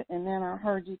sold it. And then I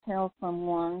heard you tell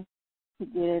someone to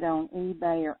get it on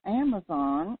eBay or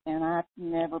Amazon, and I've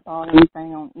never bought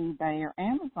anything on eBay or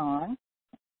Amazon.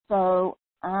 So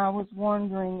I was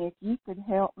wondering if you could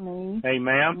help me. Hey,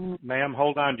 ma'am,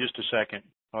 hold on just a second.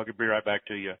 I'll be right back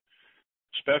to you.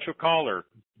 Special caller,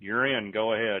 you're in.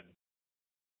 Go ahead.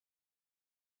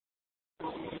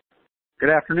 Good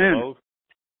afternoon. Hello.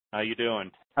 How you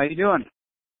doing? How you doing?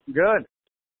 Good.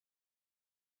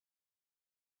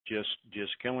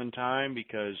 just killing time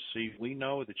because, see, we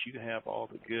know that you have all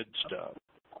the good stuff.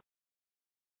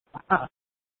 I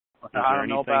don't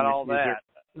know about all that.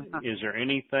 Is there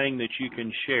anything that you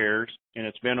can share? And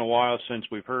it's been a while since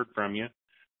we've heard from you.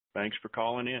 Thanks for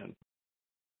calling in.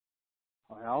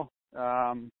 Well,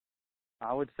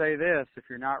 I would say this: if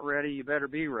you're not ready, you better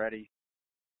be ready.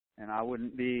 And I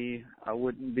wouldn't be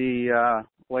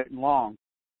waiting long.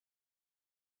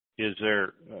 Is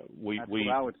there? That's what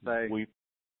I would say.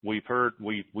 We've heard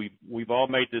we've all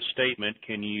made this statement.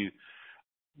 Can you,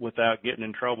 without getting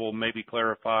in trouble, maybe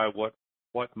clarify what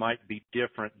might be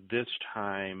different this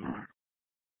time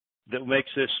that makes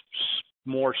this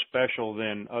more special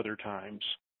than other times?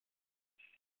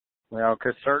 Well,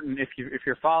 because if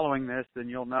you're following this, then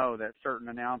you'll know that certain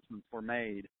announcements were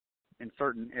made in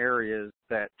certain areas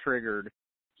that triggered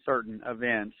certain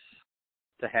events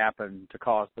to happen to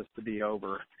cause this to be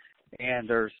over. And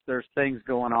there's things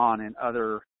going on in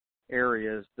other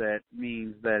areas that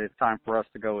means that it's time for us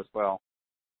to go as well.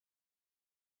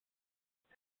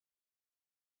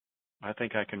 I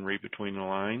think I can read between the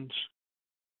lines.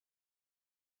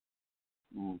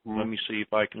 Mm-hmm. Let me see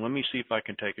if I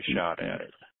can take a shot at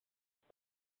it.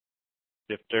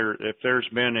 If there's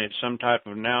been some type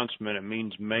of announcement, it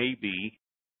means maybe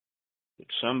that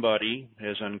somebody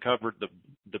has uncovered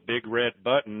the big red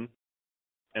button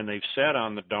and they've sat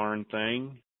on the darn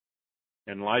thing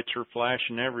and lights are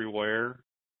flashing everywhere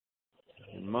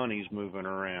and money's moving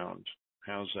around.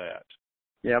 How's that?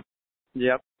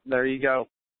 Yep. There you go.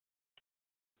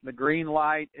 The green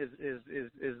light is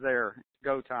there. It's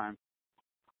go time.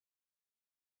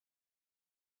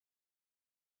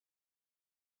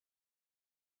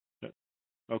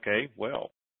 Okay,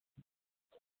 well,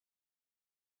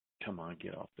 come on,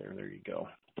 get off there. There you go.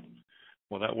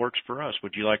 Well, that works for us.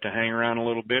 Would you like to hang around a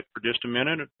little bit for just a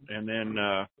minute and then?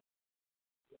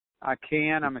 I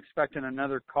can. I'm expecting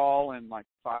another call in like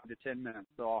 5 to 10 minutes,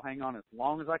 so I'll hang on as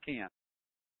long as I can.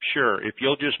 Sure. If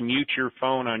you'll just mute your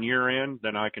phone on your end,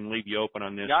 then I can leave you open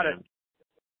on this Got end. it.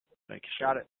 Thank you, sir.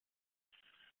 Got it.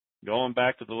 Going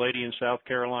back to the lady in South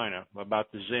Carolina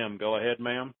about the Zim. Go ahead,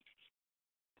 ma'am.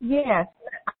 Yes.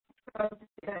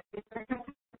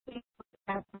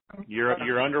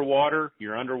 You're underwater.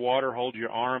 You're underwater. Hold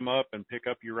your arm up and pick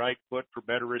up your right foot for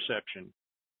better reception.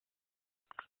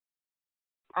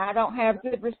 I don't have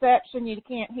good reception. You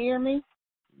can't hear me?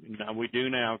 No, we do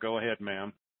now. Go ahead,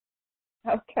 ma'am.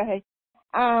 Okay.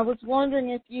 I was wondering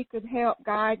if you could help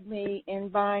guide me in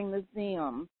buying the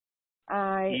Zim.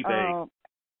 eBay.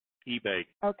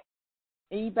 Okay.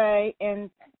 eBay.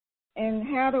 And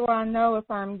how do I know if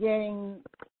I'm getting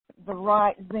the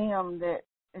right Zim that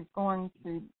is going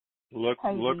to look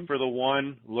for the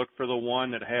one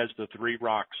that has the 3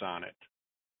 rocks on it,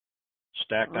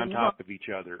 stacked on top of each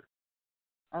other.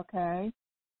 Okay.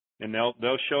 And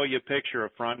they'll show you a picture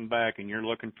of front and back, and you're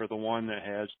looking for the one that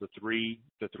has the three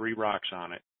rocks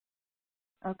on it.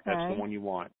 Okay. That's the one you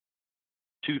want.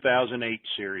 2008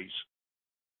 series.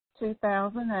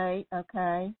 2008.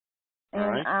 Okay. And all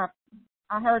right.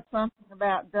 I heard something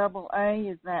about AA.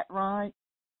 Is that right?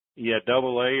 Yeah,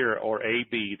 AA or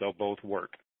AB. They'll both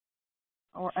work.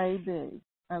 Or AB.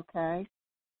 Okay.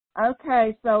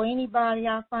 Okay. So anybody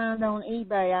I find on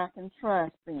eBay, I can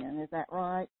trust. Then is that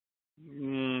right?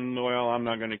 Well, I'm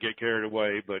not going to get carried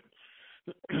away, but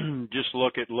just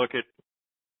look at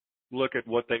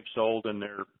what they've sold and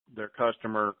their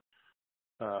customer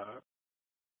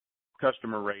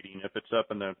rating. If it's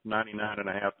up in the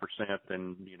 99.5%,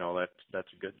 then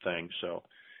that's a good thing. So,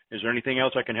 is there anything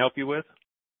else I can help you with?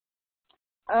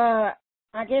 I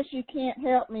guess you can't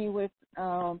help me with.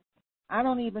 I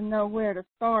don't even know where to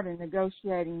start in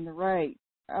negotiating the rate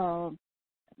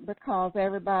because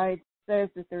everybody says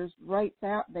that there's rates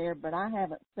out there, but I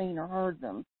haven't seen or heard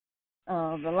them.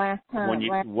 The last time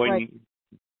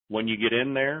when you get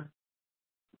in there,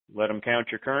 let them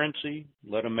count your currency,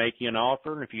 let them make you an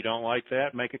offer, and if you don't like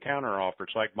that, make a counter offer.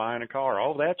 It's like buying a car.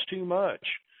 Oh, that's too much.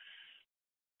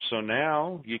 So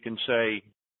now you can say,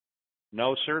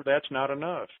 no, sir, that's not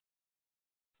enough.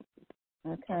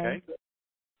 Okay.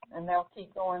 And they'll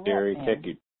keep going Jerry, up check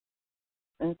you.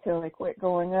 until they quit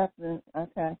going up.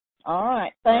 Okay. All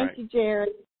right. Thank you,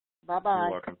 Jerry. Bye-bye.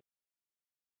 You're welcome.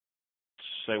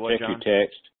 Say what, Check John? your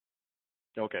text.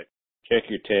 Okay. Check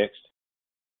your text.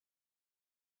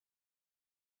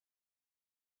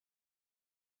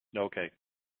 Okay.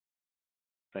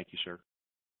 Thank you, sir.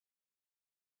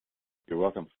 You're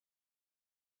welcome.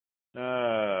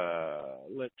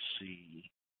 Let's see.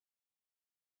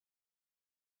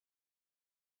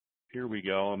 Here we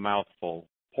go, a mouthful.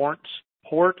 Port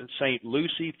St.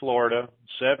 Lucie, Florida,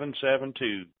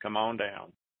 772. Come on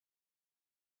down.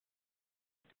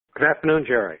 Good afternoon,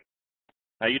 Jerry.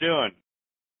 How you doing?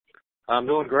 I'm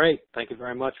doing great. Thank you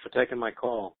very much for taking my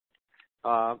call.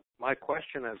 My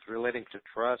question is relating to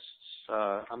trusts.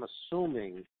 I'm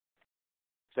assuming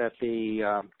that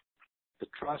the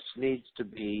trust needs to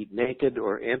be naked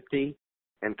or empty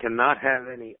and cannot have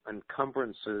any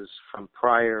encumbrances from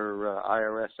prior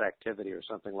IRS activity or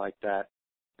something like that.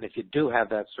 And if you do have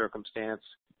that circumstance,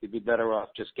 you'd be better off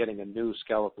just getting a new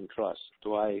skeleton trust.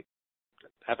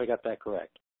 Have I got that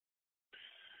correct?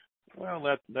 Well,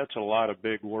 that's a lot of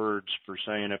big words for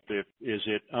saying is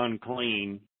it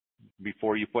unclean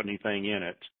before you put anything in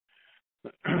it.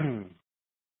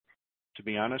 To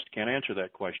be honest, can't answer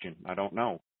that question. I don't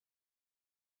know.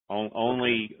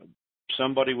 Only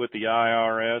somebody with the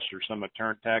IRS or some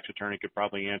tax attorney could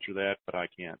probably answer that, but I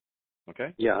can't.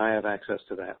 Okay? Yeah, I have access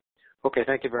to that. Okay,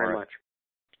 thank you very much.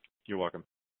 You're welcome.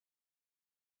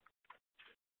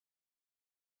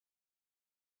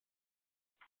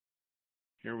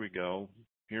 Here we go.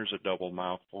 Here's a double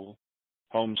mouthful.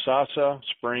 Homosassa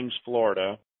Springs,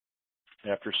 Florida.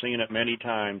 After seeing it many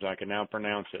times, I can now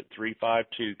pronounce it.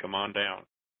 352, come on down.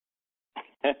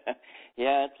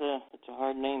 Yeah, it's a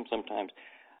hard name sometimes.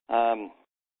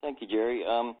 Thank you, Jerry.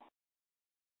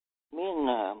 Me and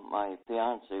my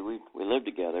fiance, we live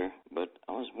together, but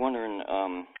I was wondering,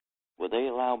 would they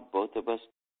allow both of us,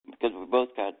 because we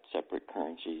both got separate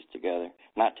currencies together,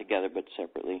 not together but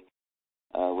separately,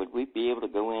 would we be able to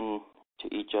go in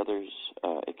to each other's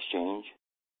exchange?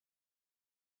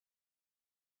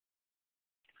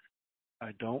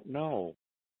 I don't know.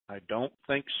 I don't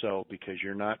think so, because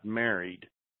you're not married,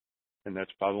 and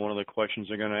that's probably one of the questions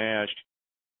they're going to ask.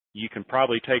 You can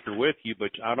probably take her with you,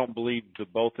 but I don't believe the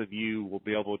both of you will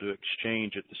be able to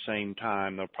exchange at the same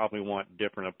time. They'll probably want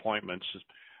different appointments,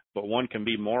 but one can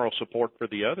be moral support for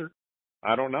the other.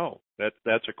 I don't know.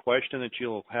 That's a question that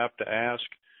you'll have to ask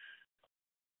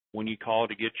when you call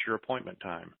to get your appointment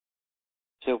time.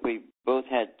 So if we both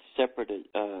had separate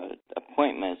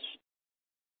appointments,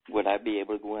 would I be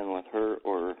able to go in with her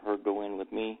or her go in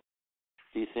with me,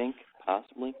 do you think,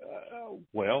 possibly?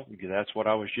 Well, that's what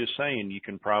I was just saying. You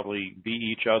can probably be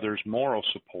each other's moral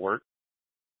support,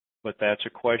 but that's a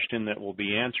question that will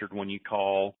be answered when you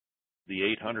call the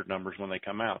 800 numbers when they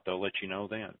come out. They'll let you know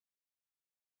then.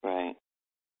 Right.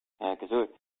 Yeah, because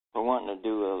we're wanting to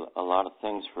do a lot of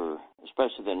things for,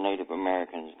 especially the Native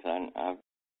Americans. Cause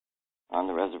on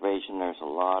the reservation, there's a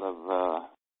lot of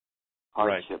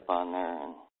hardship on there,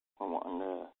 and we're wanting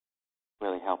to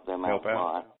really help them out a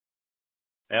lot.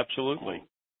 Absolutely.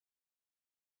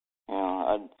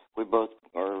 And, we both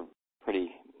are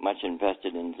pretty much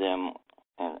invested in them,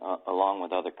 and along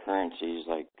with other currencies.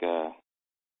 Like,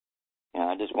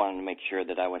 I just wanted to make sure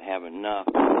that I would have enough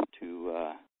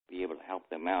to be able to help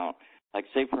them out. Like,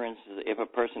 say, for instance, if a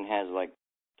person has like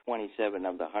 27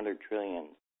 of the 100 trillion.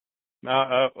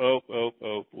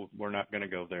 We're not going to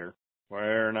go there.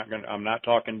 I'm not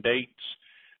talking dates.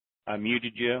 I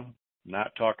muted you.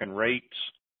 Not talking rates.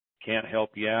 Can't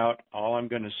help you out. All I'm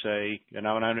going to say, and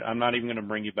I'm not even going to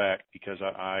bring you back, because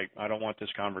I don't want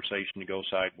this conversation to go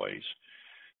sideways.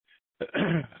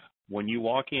 When you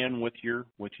walk in with your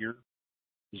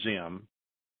Zim,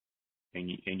 and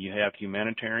you have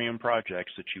humanitarian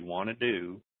projects that you want to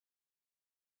do,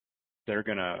 they're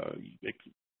going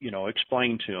to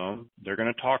explain to them. They're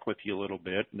going to talk with you a little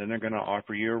bit, and then they're going to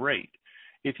offer you a rate.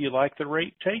 If you like the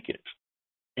rate, take it.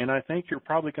 And I think you're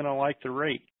probably going to like the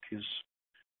rate, because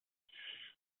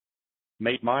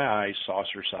made my eyes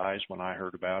saucer-sized when I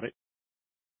heard about it.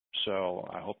 So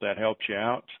I hope that helps you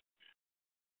out.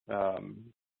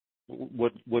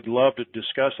 Would love to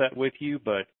discuss that with you,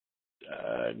 but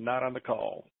not on the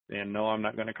call. And no, I'm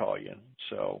not going to call you.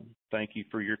 So thank you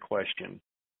for your question.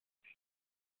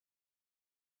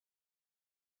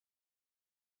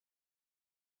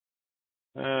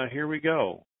 Here we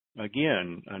go.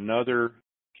 Again, another,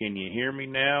 can you hear me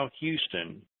now?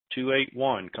 Houston,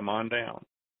 281, come on down.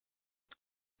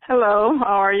 Hello,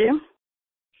 how are you?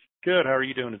 Good, how are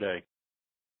you doing today?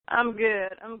 I'm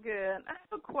good. I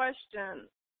have a question.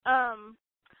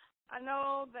 I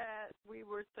know that we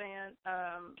were saying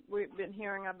we've been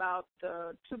hearing about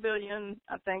the $2 billion,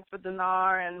 I think, for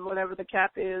dinar and whatever the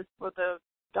cap is for the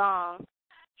dong.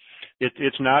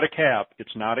 It's not a cap.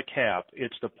 It's not a cap.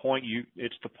 It's the point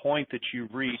that you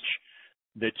reach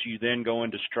that you then go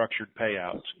into structured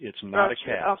payouts. It's not a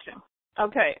cap.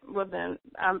 Okay. Well then,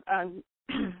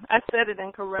 I said it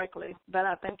incorrectly, but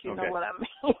I think you know what I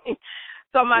mean.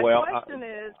 So my question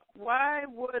is, why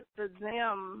would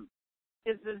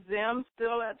is the Zim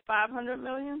still at 500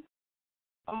 million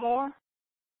or more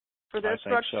for their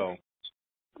structure? I think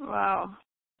so. Wow.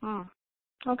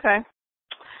 Okay.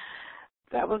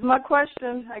 That was my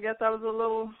question. I guess I was a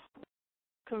little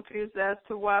confused as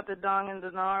to why the dong and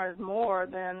dinar is more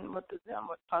than what the zim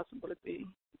would possibly be,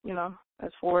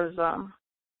 as far as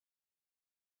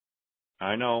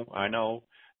I know.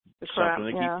 Something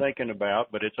to keep thinking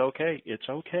about, but it's okay. It's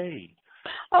okay.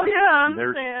 Oh yeah, I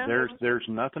understand. There's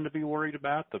nothing to be worried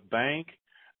about. The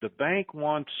bank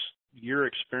wants your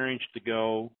experience to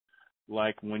go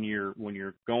like when you're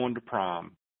going to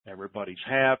prom. Everybody's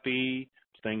happy,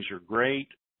 things are great.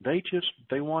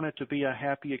 They want it to be a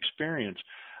happy experience.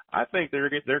 I think they're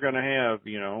going to have,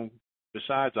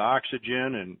 besides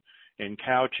oxygen and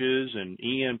couches and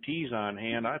EMTs on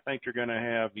hand, I think you're going to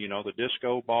have, the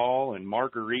disco ball and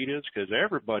margaritas, because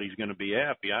everybody's going to be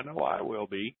happy. I know I will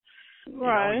be.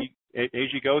 Right.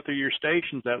 As you go through your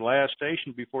stations, that last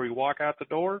station before you walk out the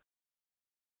door,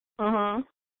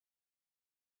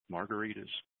 margaritas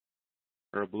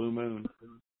or a blue moon.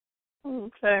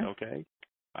 Okay. Okay.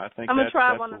 I think I'm gonna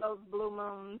try one of those blue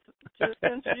moons. Just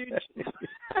since you,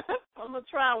 I'm gonna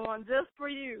try one just for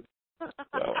you.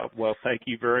 well, thank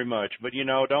you very much. But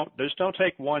don't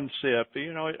take one sip.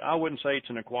 I wouldn't say it's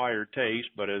an acquired taste,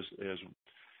 but as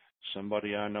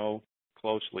somebody I know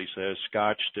closely says,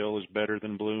 Scotch still is better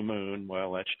than Blue Moon.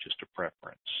 Well, that's just a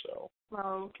preference. So.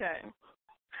 Okay.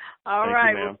 All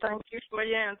right. Well, thank you for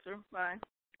your answer. Bye.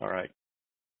 All right.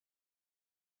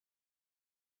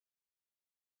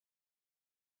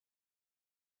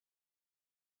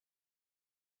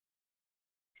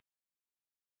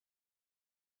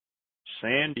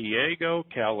 San Diego,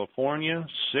 California,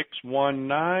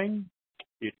 619.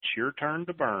 It's your turn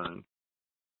to burn.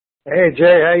 Hey,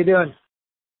 Jay, how you doing?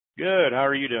 Good. How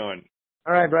are you doing?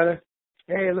 All right, brother.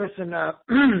 Hey, listen,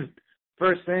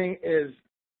 first thing is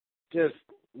just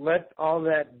let all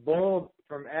that bull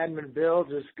from Admin Bill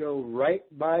just go right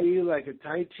by you like a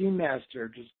Tai Chi master.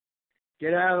 Just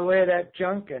get out of the way of that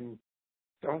junk and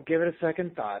don't give it a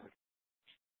second thought.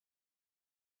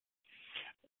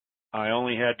 I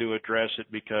only had to address it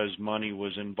because money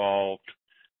was involved.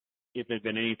 If it had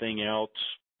been anything else,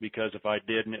 because if I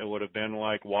didn't, it would have been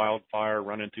like wildfire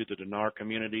running through the dinar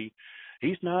community.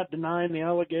 He's not denying the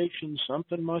allegations.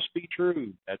 Something must be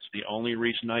true. That's the only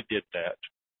reason I did that.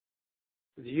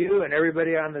 You and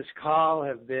everybody on this call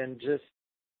have been just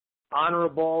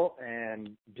honorable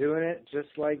and doing it just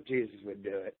like Jesus would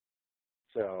do it.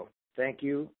 So thank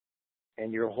you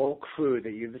and your whole crew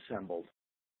that you've assembled.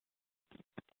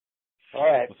 All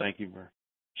right. Well, thank you.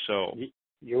 So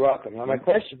you're welcome. Now my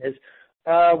question is,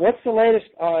 what's the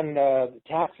latest on the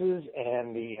taxes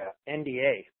and the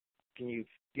NDA? Can you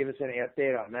give us any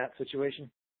update on that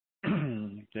situation?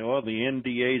 Well, the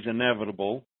NDA is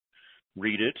inevitable.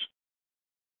 Read it.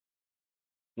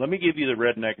 Let me give you the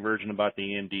redneck version about the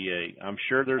NDA. I'm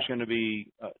sure there's going to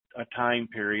be a time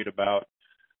period about,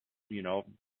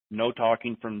 no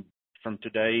talking from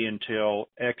today until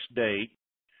X date.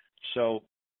 So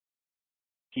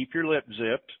keep your lip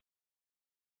zipped.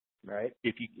 Right.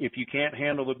 If you can't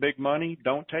handle the big money,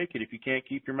 don't take it if you can't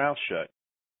keep your mouth shut.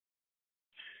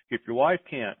 If your wife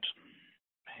can't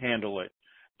handle it,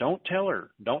 don't tell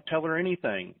her. Don't tell her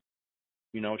anything.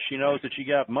 She knows that you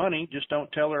got money. Just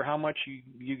don't tell her how much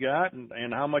you got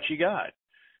and how much you got.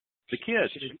 The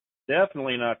kids,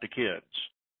 definitely not the kids.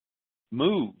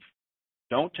 Move.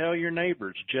 Don't tell your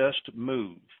neighbors. Just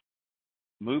move.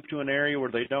 Move to an area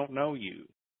where they don't know you.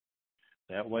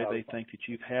 That way they think that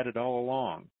you've had it all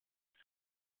along.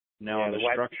 Now, on the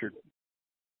structured,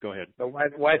 go ahead. The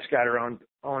wife's got her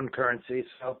own currency,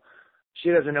 so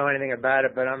she doesn't know anything about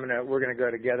it. But we're gonna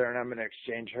go together, and I'm gonna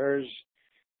exchange hers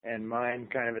and mine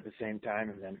kind of at the same time,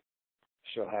 and then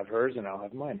she'll have hers and I'll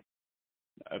have mine.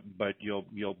 But you'll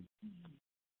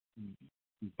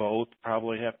both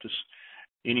probably have to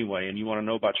anyway. And you want to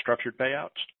know about structured payouts?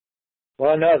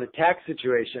 Well, no, the tax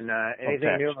situation.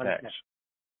 Anything new on tax?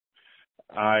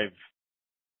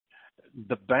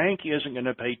 The bank isn't going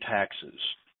to pay taxes.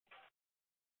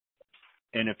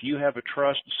 And if you have a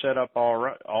trust set up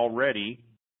already,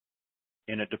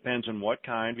 and it depends on what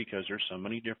kind, because there's so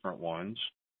many different ones.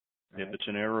 Right. If it's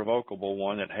an irrevocable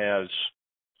one that has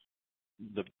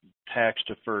the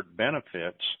tax-deferred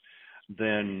benefits,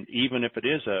 then even if it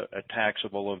is a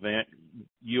taxable event,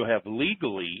 you have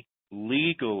legally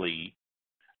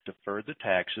deferred the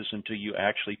taxes until you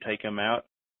actually take them out,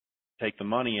 take the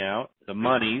money out, the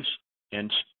monies,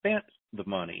 and spent the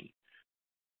money.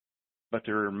 But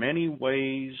there are many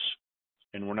ways,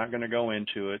 and we're not going to go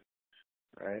into it,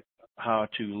 right, how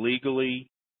to legally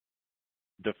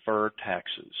defer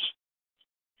taxes.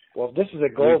 Well, if this is a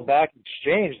gold-backed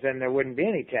exchange, then there wouldn't be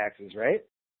any taxes, right?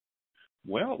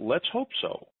 Well, let's hope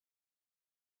so.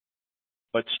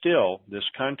 But still, this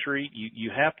country,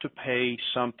 you have to pay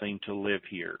something to live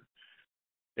here.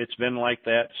 It's been like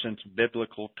that since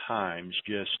biblical times.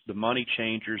 Just the money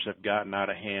changers have gotten out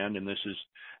of hand, and this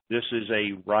is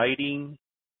a righting,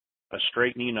 a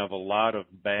straightening of a lot of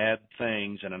bad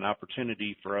things, and an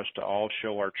opportunity for us to all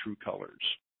show our true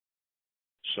colors.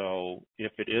 So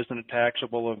if it isn't a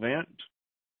taxable event,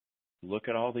 look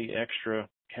at all the extra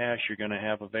cash you're going to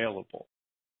have available.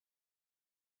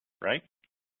 Right?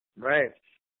 Right.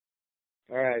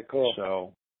 All right, cool.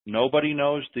 So nobody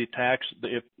knows the tax.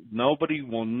 If nobody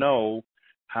will know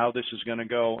how this is going to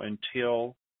go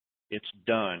until it's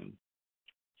done.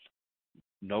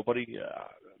 Nobody,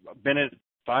 been at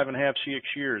 5.5,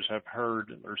 6 years have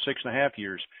heard, or 6.5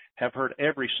 years, have heard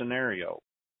every scenario.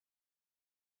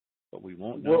 But we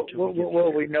won't know.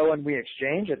 Will we know when we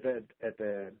exchange at the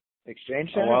exchange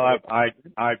center? Well,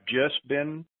 I've just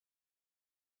been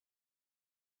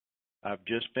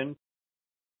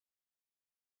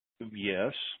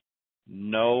yes,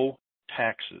 no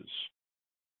taxes.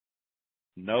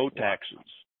 No taxes.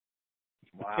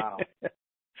 Wow.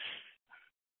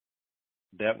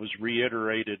 That was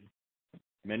reiterated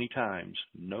many times.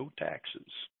 No taxes.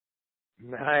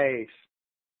 Nice.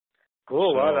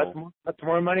 Cool. So, well, that's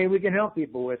more money we can help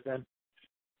people with then.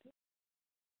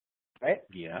 Right?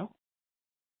 Yeah.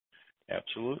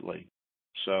 Absolutely.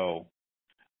 So,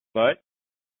 but,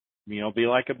 be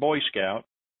like a Boy Scout.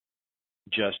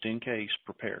 Just in case,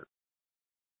 prepare.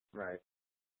 Right.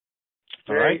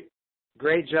 All right.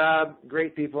 Great job.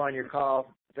 Great people on your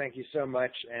call. Thank you so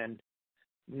much. And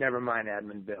never mind,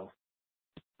 Admin Bill.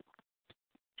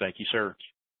 Thank you, sir.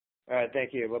 All right.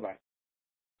 Thank you. Bye-bye.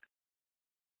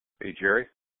 Hey, Jerry.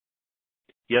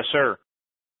 Yes, sir.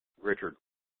 Richard.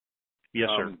 Yes,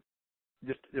 sir.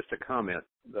 Just a comment.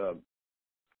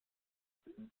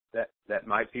 That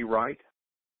might be right,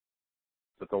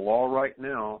 but the law right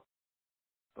now,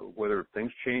 whether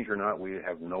things change or not, we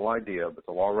have no idea. But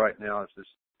the law right now is this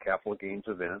capital gains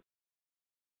event.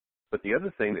 But the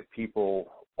other thing that people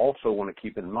also want to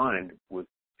keep in mind with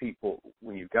people,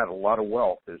 when you've got a lot of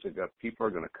wealth, is that people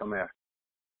are going to come after.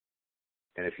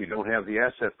 And if you don't have the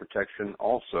asset protection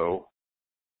also,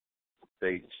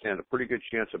 they stand a pretty good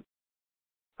chance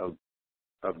of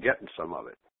getting some of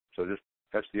it. So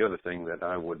that's the other thing that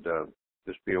I would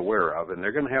just be aware of. And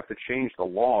they're going to have to change the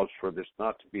laws for this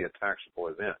not to be a taxable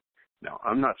event. Now,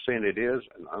 I'm not saying it is,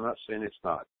 and I'm not saying it's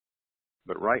not.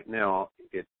 But right now,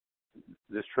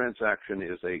 this transaction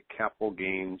is a capital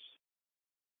gains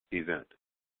event.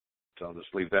 So I'll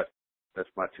just leave that. That's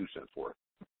my 2 cents worth.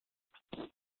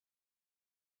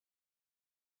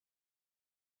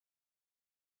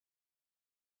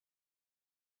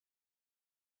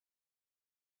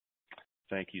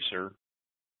 Thank you, sir.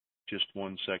 Just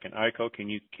 1 second. Iko, can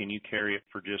you carry it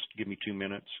for just give me 2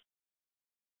 minutes?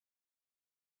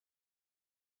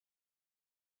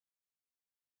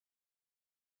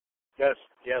 Yes,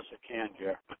 I can,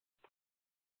 Jerry.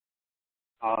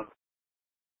 You're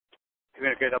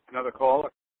going to get up another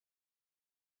caller?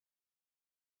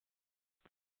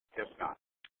 Guess not.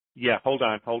 Yeah, hold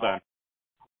on. All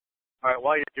right,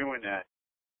 while you're doing that.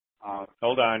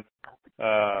 Hold on.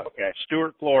 Okay.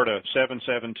 Stuart, Florida,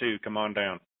 772. Come on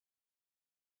down.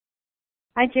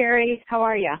 Hi, Jerry. How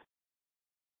are you?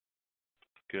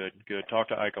 Good. Talk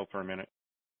to Iko for a minute.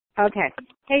 Okay.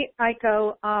 Hey,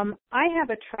 Iko, I have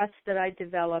a trust that I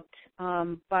developed,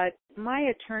 but my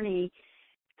attorney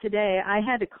today, I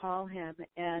had to call him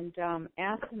and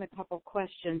ask him a couple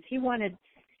questions. He wanted,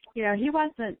 he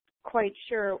wasn't quite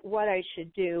sure what I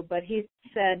should do, but he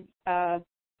said,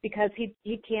 because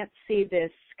he can't see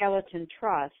this skeleton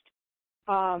trust,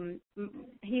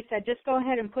 he said, just go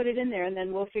ahead and put it in there and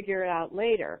then we'll figure it out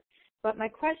later. But my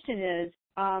question is,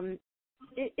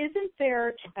 isn't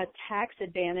there a tax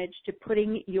advantage to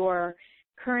putting your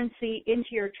currency into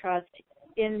your trust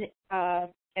in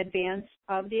advance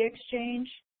of the exchange?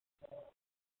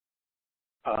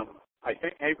 I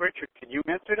think, hey, Richard, can you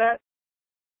answer that?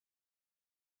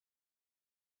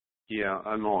 Yeah,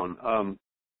 I'm on.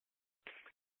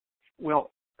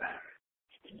 Well,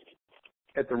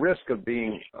 at the risk of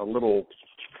being a little,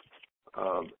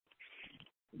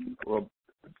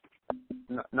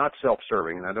 not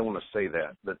self-serving, and I don't want to say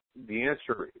that, but the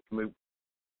answer,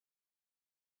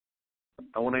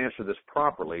 I want to answer this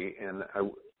properly, and I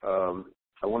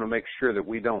want to make sure that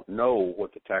we don't know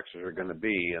what the taxes are going to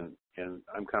be, and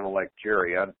I'm kind of like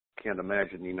Jerry. I can't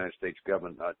imagine the United States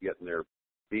government not getting their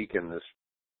beak in this,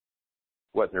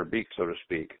 wetting their beak, so to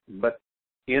speak. But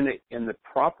in the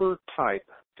proper type,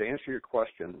 to answer your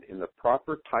question, in the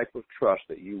proper type of trust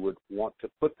that you would want to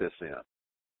put this in,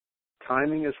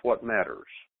 timing is what matters.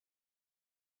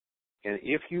 And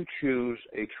if you choose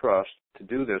a trust to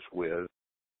do this with,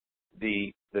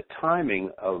 the timing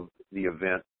of the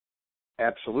event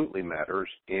absolutely matters.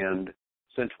 And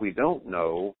since we don't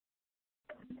know,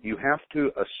 you have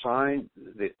to assign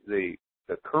the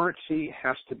currency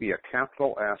has to be a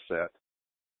capital asset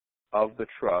of the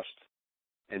trust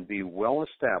and be well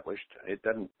established.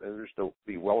 There's no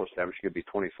be well established. It could be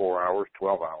 24 hours,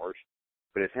 12 hours,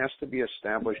 but it has to be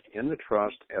established in the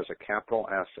trust as a capital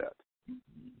asset.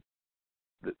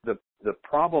 The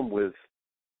problem with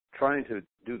trying to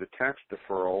do the tax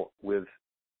deferral with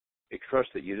a trust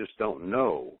that you just don't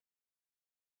know,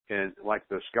 and like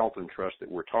the skeleton trust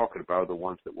that we're talking about, the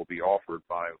ones that will be offered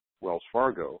by Wells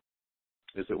Fargo,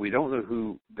 is that we don't know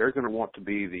who they're going to want to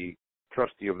be the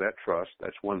trustee of that trust.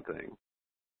 That's one thing.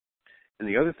 And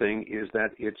the other thing is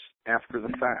that it's after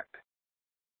the fact.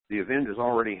 The event has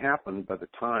already happened by the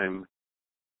time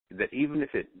that even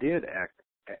if it did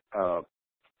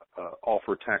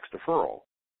offer tax deferral,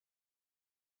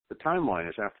 the timeline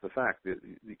is after the fact.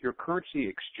 Your currency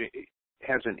exchange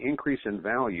has an increase in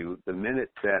value the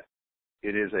minute that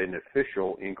it is an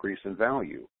official increase in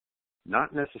value,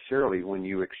 not necessarily when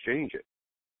you exchange it.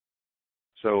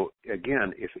 So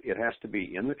again, if it has to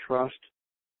be in the trust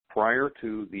prior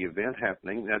to the event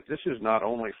happening. Now, this is not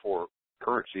only for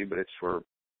currency, but it's for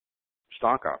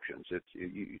stock options.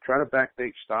 You try to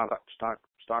backdate stock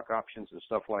options and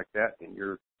stuff like that, and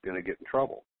you're going to get in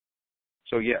trouble.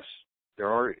 So yes, there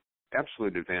are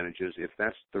absolute advantages. If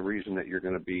that's the reason that you're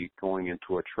going to be going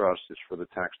into a trust is for the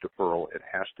tax deferral, it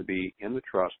has to be in the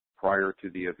trust prior to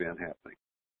the event happening.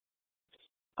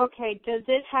 Okay, does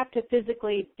it have to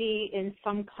physically be in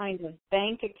some kind of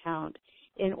bank account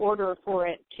in order for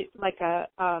it to, like a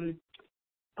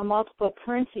multiple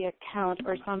currency account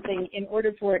or something, in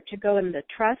order for it to go in the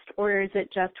trust, or is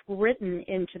it just written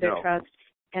into the trust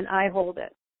and I hold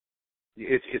it?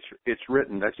 It's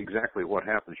written. That's exactly what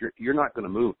happens. You're not going to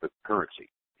move the currency.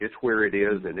 It's where it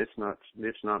is, and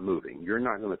it's not moving. You're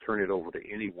not going to turn it over to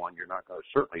anyone. You're not going to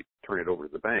certainly turn it over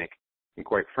to the bank. And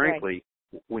quite frankly,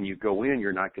 when you go in,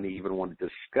 you're not going to even want to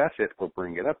discuss it or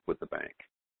bring it up with the bank.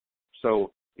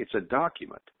 So it's a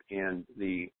document, and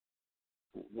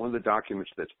one of the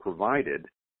documents that's provided,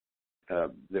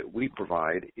 that we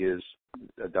provide, is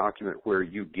a document where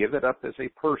you give it up as a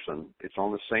person. It's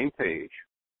on the same page.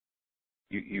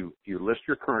 You list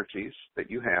your currencies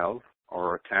that you have,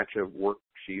 or attach a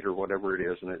worksheet or whatever it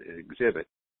is, and an exhibit.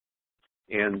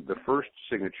 And the first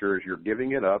signature is you're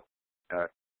giving it up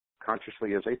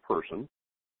consciously as a person,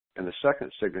 and the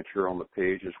second signature on the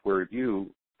page is where you,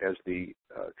 as the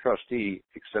trustee,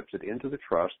 accepts it into the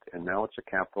trust, and now it's a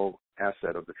capital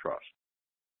asset of the trust.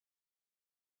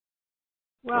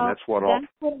 Well, that's what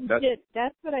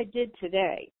I did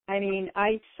today. I mean,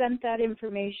 I sent that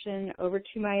information over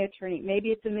to my attorney. Maybe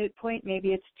it's a moot point. Maybe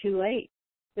it's too late.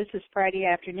 This is Friday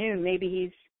afternoon. Maybe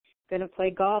he's going to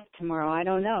play golf tomorrow. I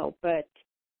don't know. But,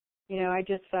 I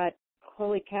just thought,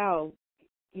 holy cow,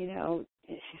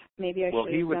 maybe I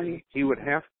should have done. He would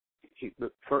have.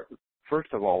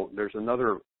 First of all, there's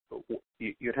another.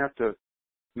 You'd have to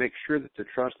make sure that the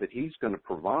trust that he's going to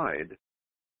provide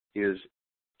is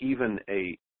even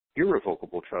a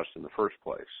irrevocable trust in the first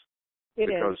place. It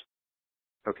is.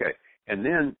 Okay. And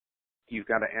then you've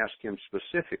got to ask him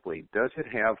specifically, does it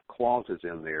have clauses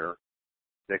in there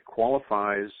that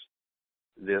qualifies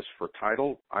this for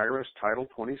IRS Title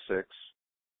 26,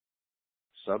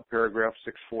 subparagraph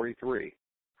 643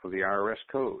 for the IRS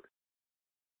code?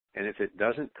 And if it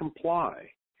doesn't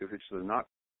comply, if it's not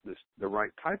the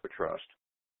right type of trust,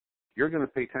 you're going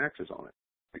to pay taxes on it,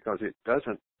 because it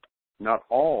doesn't. Not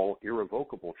all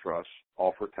irrevocable trusts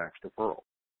offer tax deferral,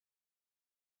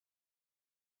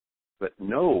 but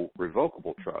no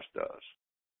revocable trust does.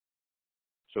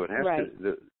 So it has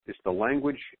to. It's the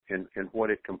language and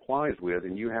what it complies with,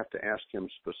 and you have to ask him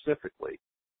specifically: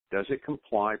 does it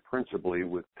comply principally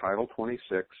with Title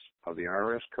 26 of the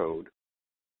IRS Code,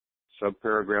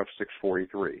 subparagraph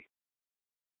 643?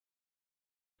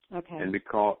 Okay. And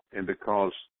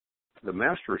because the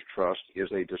Master's Trust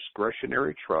is a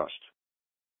discretionary trust.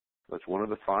 That's one of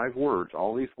the 5 words.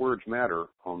 All these words matter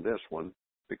on this one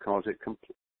because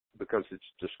it's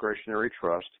discretionary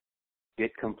trust.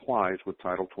 It complies with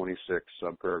Title 26,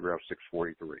 subparagraph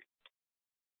 643.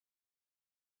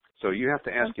 So you have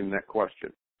to ask him that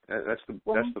question. That's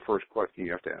the first question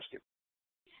you have to ask him.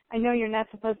 I know you're not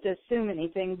supposed to assume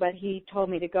anything, but he told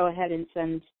me to go ahead and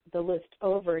send the list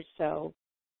over, so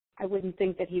I wouldn't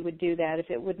think that he would do that if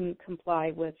it wouldn't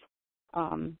comply with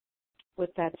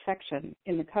that section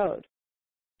in the code.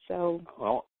 So.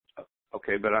 Well,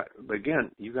 okay, but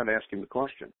again, you got to ask him the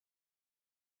question.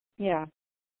 Yeah.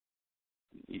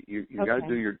 You got to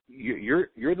do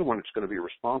you're the one that's going to be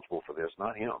responsible for this,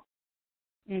 not him.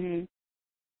 Mhm.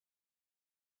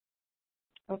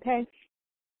 Okay.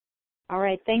 All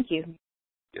right. Thank you.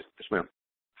 Yes, ma'am.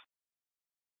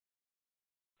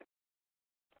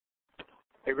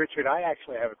 Hey, Richard, I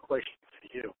actually have a question for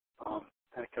you,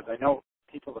 because I know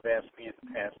people have asked me in the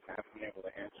past and I haven't been able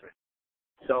to answer it.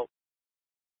 So,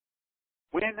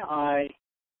 when I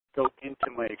go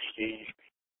into my exchange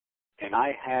and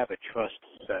I have a trust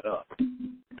set up,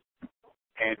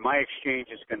 and my exchange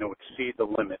is going to exceed the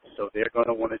limit, so they're going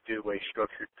to want to do a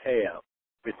structured payout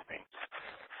with me.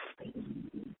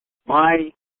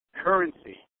 My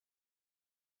currency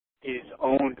is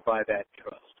owned by that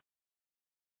trust.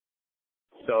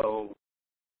 So,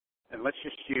 and let's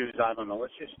just use, I don't know,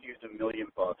 let's just use $1 million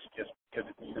just because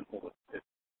it's simple to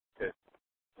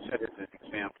set as an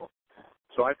example.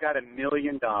 So I've got $1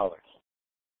 million,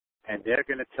 and they're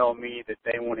going to tell me that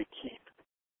they want to keep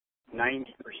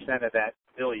 90% of that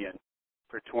million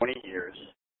for 20 years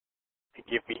and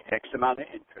give me X amount of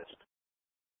interest.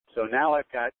 So now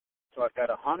I've got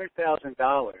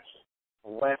 $100,000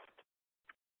 left.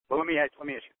 Well, let me ask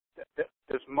you,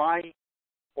 does my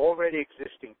already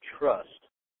existing trust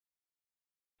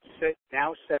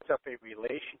now sets up a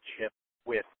relationship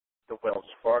with the Wells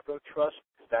Fargo Trust?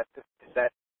 Is that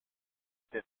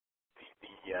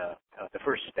the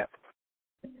first step?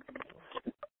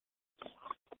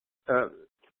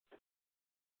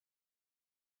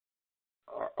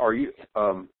 Are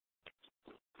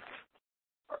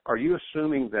you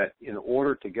assuming that in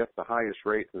order to get the highest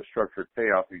rate in the structured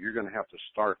payout, you're going to have to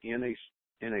start in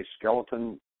a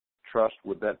skeleton trust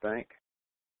with that bank?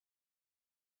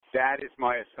 That is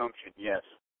my assumption. Yes,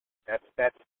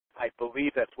 that's. I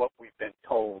believe that's what we've been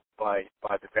told by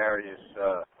the various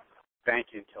bank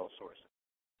intel sources,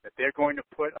 that they're going to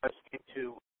put us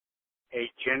into a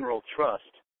general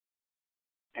trust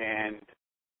and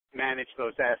manage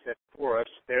those assets for us.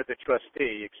 They're the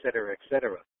trustee, et cetera, et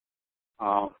cetera.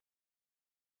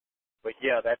 But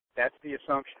yeah, that's the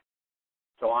assumption.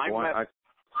 So I'm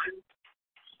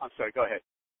sorry. Go ahead.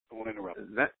 I won't interrupt.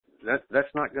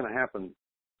 That's not going to happen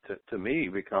to me,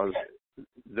 because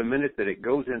the minute that it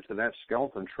goes into that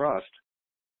skeleton trust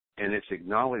and it's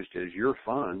acknowledged as your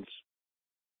funds,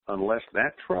 unless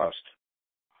that trust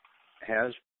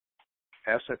has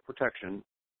asset protection,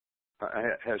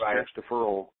 has tax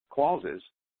deferral clauses,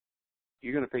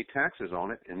 you're going to pay taxes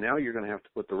on it, and now you're going to have to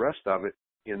put the rest of it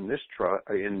in this trust.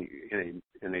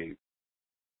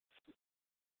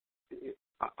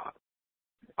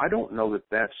 I don't know that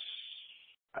that's.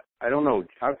 I don't know.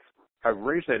 I've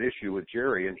raised that issue with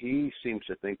Jerry, and he seems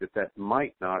to think that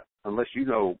might not, unless you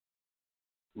know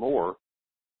more.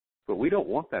 But we don't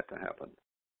want that to happen,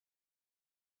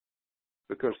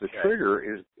 because the trigger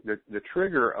is the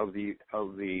trigger of the.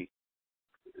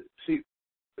 See,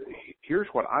 here's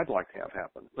what I'd like to have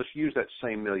happen. Let's use that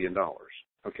same $1 million.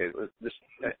 Okay, this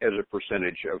as a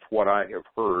percentage of what I have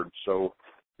heard. So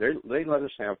they let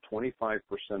us have 25%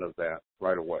 of that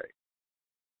right away.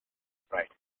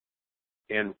 Right.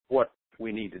 And what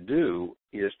we need to do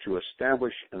is to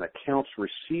establish an accounts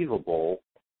receivable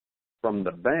from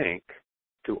the bank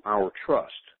to our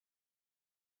trust,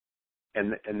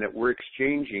 and that we're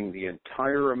exchanging the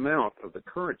entire amount of the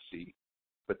currency,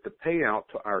 but the payout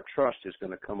to our trust is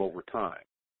going to come over time.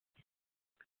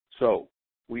 So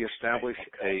we establish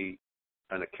an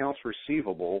accounts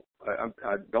receivable.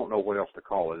 I don't know what else to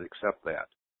call it except that.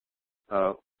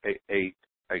 A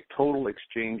total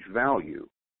exchange value,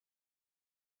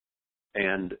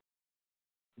 and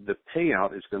the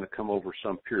payout is going to come over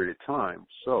some period of time.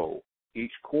 So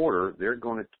each quarter they're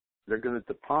going to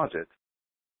deposit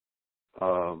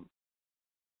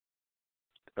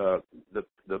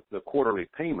the quarterly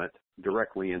payment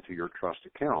directly into your trust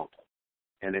account,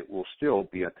 and it will still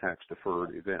be a tax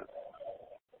deferred event.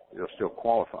 It'll still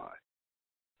qualify.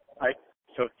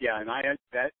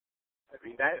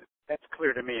 That's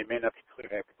clear to me. It may not be clear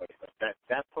to everybody, but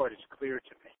that part is clear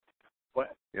to me.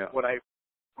 What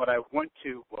I want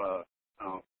to, but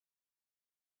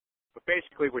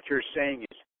basically what you're saying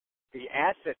is the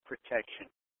asset protection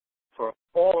for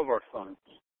all of our funds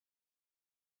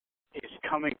is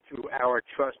coming through our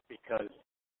trust, because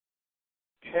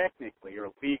technically or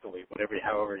legally,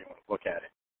 however you want to look at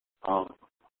it,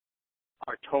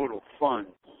 our total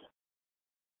funds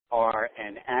are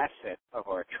an asset of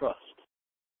our trust.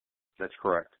 That's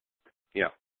correct.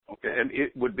 Yeah. Okay. And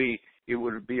it would be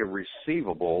a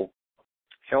receivable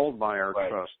held by our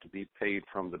trust to be paid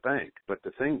from the bank. But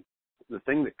the thing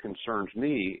that concerns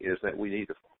me is that we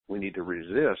need to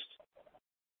resist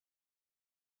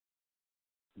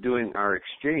doing our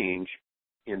exchange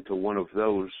into one of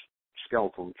those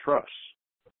skeleton trusts,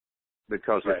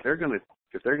 because right. if they're going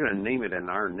to name it in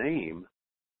our name,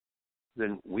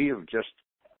 then we have just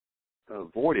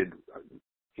avoided,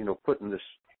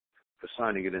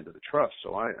 assigning it into the trust.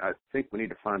 So I think we need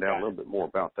to find out a little bit more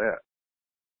about that.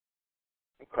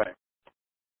 Okay.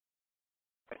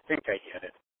 I think I get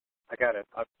it.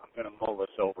 I'm going to mull this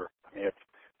over.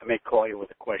 I may call you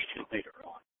with a question later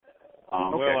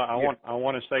on. Well, I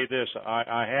want to say this.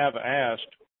 I have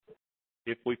asked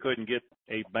if we couldn't get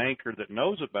a banker that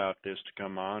knows about this to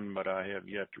come on, but I have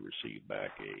yet to receive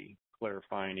back a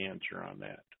clarifying answer on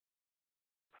that.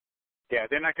 Yeah,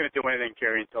 they're not going to do anything,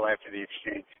 Jerry, until after the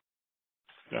exchange.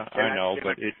 I know,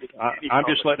 but I'm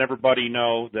just letting everybody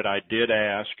know that I did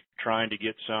ask, trying to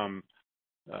get some,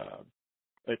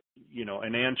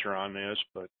 an answer on this,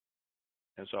 but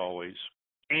as always,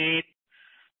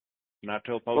 not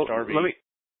till post RV.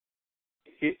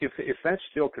 If that's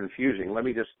still confusing, let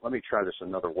me try this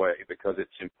another way, because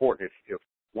it's important. If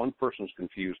one person's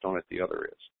confused on it, the other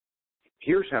is.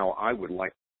 Here's how I would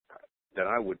like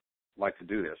to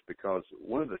do this, because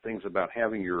one of the things about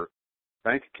having your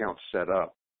bank account set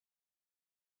up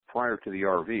prior to the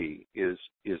RV is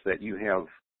that you have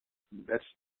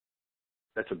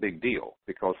that's a big deal,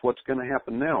 because what's going to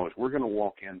happen now is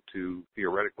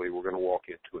theoretically we're going to walk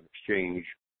into an exchange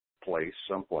place,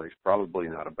 someplace, probably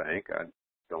not a bank, I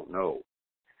don't know.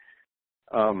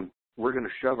 We're going to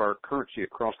shove our currency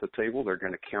across the table. They're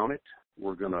going to count it.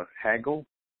 We're going to haggle.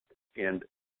 And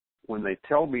when they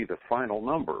tell me the final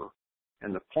number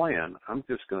and the plan, I'm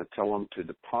just going to tell them to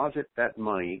deposit that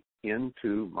money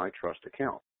into my trust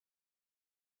account,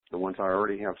 the ones I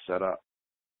already have set up.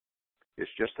 It's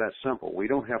just that simple. We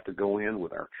don't have to go in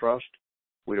with our trust.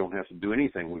 We don't have to do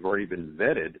anything. We've already been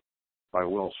vetted by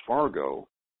Wells Fargo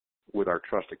with our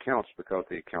trust accounts because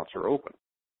the accounts are open.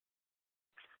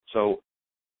 So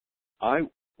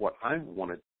what I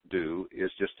want to do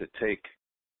is just to take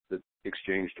the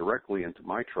exchange directly into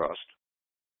my trust,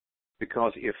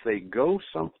 because if they go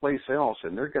someplace else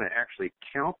and they're going to actually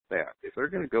count that, if they're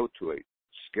going to go to a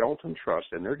skeleton trust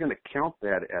and they're going to count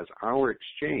that as our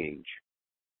exchange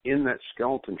in that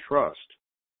skeleton trust,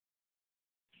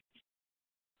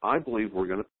 I believe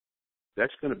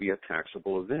that's going to be a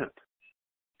taxable event.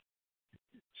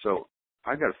 So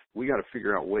we got to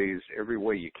figure out ways, every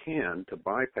way you can, to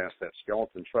bypass that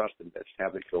skeleton trust and just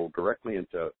have it go directly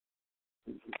into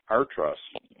our trust,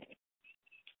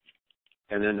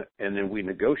 and then we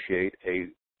negotiate a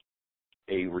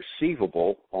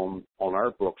receivable on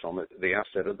our books on the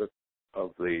asset of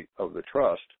the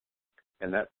trust,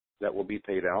 and that will be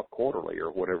paid out quarterly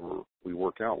or whatever we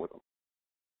work out with them.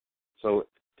 So,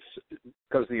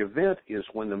 because the event is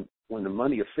when the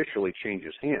money officially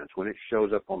changes hands, when it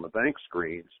shows up on the bank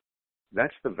screens,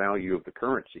 that's the value of the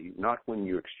currency, not when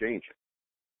you exchange it.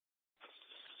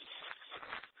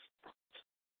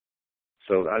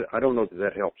 So I don't know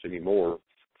that helps anymore,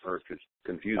 or if it's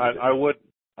confusing. I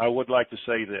would like to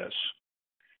say this,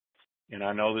 and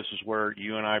I know this is where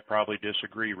you and I probably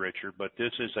disagree, Richard, but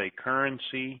this is a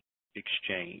currency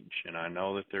exchange, and I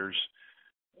know that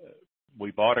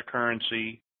we bought a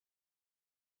currency,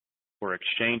 we're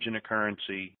exchanging a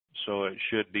currency, so it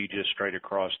should be just straight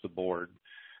across the board.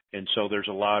 And so there's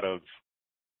a lot of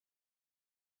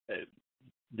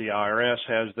the IRS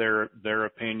has their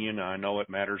opinion. I know it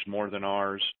matters more than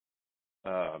ours,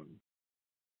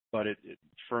 but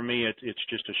for me, it's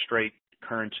just a straight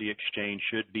currency exchange.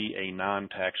 Should be a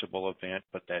non-taxable event,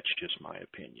 but that's just my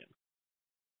opinion.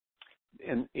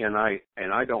 And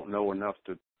I don't know enough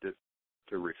to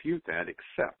refute that,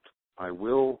 except I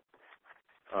will.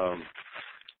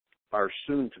 Our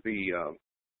soon-to-be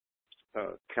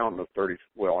accountant of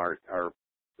our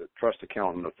trust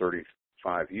accountant of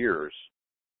 35 years,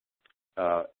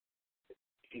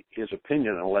 his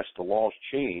opinion, unless the laws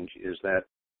change, is that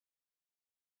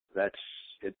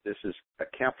this is a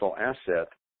capital asset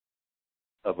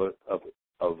of a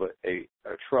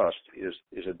trust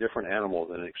is a different animal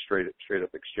than a straight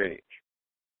up exchange,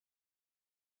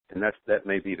 and that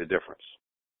may be the difference.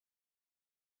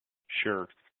 Sure.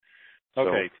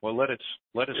 Okay. So, well, let us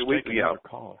take another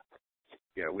call.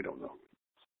 Yeah, we don't know.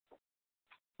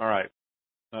 All right.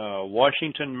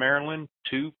 Washington, Maryland,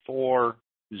 240.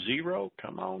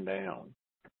 Come on down.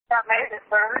 That made it,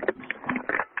 sir.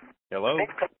 Hello.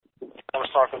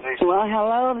 Well,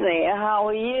 hello there. How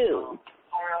are you?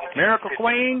 Miracle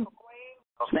Queen.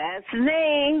 That's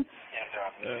me.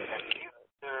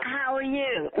 How are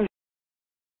you?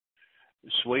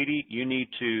 Sweetie, you need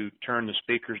to turn the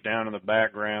speakers down in the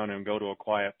background and go to a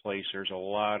quiet place. There's a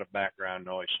lot of background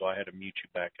noise, so I had to mute you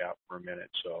back out for a minute.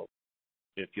 So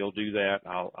if you'll do that,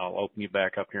 I'll open you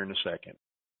back up here in a second.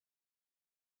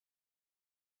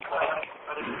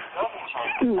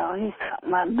 No, he's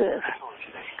talking like this.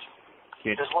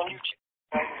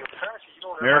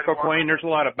 Miracle Queen, there's a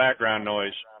lot of background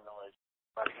noise.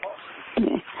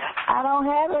 I don't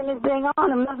have anything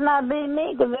on. It must not be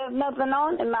me because there's nothing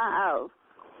on in my house.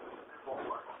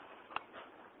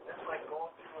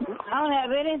 I don't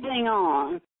have anything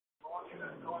on.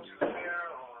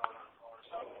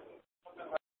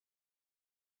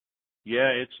 Yeah,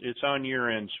 it's on your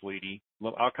end, sweetie.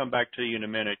 Well, I'll come back to you in a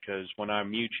minute because when I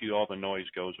mute you, all the noise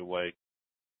goes away.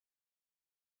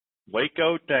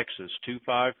 Waco, Texas,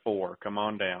 254. Come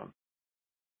on down.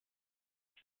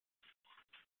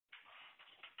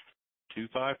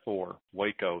 254,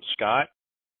 Waco. Scott?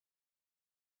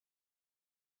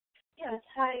 Yes,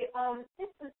 hi. This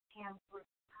is Pam.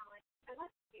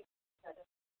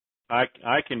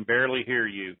 I can barely hear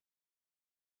you.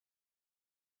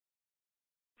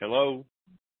 Hello?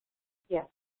 Yes.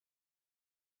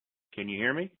 Can you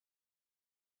hear me?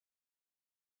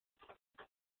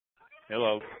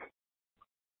 Hello?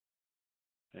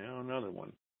 Now another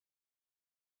one.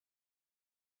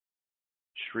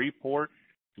 Shreveport,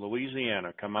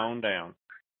 Louisiana. Come on down.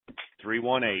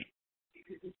 318.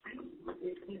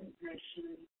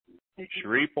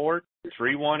 Shreveport,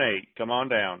 318. Come on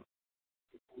down.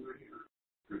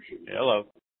 Hello.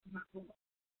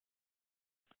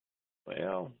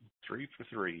 Well, 3 for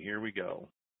 3. Here we go.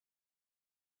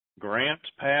 Grants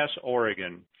Pass,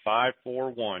 Oregon,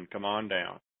 541. Come on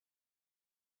down.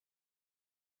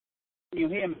 You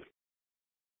hear me?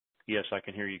 Yes, I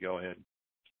can hear you. Go ahead.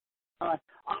 I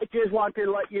just want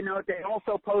to let you know they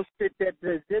also posted that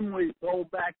the Zim was rolled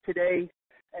back today,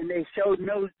 and they showed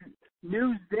no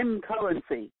new Zim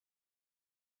currency.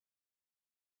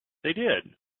 They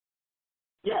did?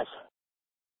 Yes.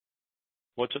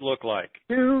 What's it look like?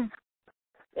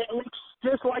 It looks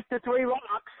just like the three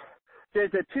rocks.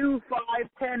 There's a 2, 5,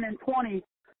 10, and 20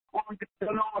 on the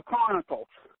Dinar Chronicles.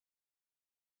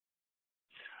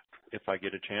 If I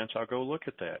get a chance, I'll go look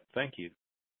at that. Thank you.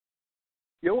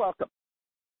 You're welcome.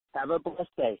 Have a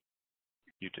blessed day.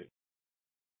 You too.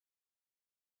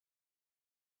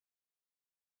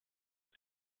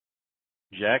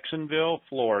 Jacksonville,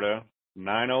 Florida,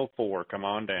 904. Come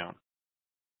on down.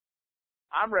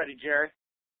 I'm ready, Jerry.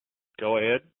 Go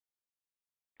ahead.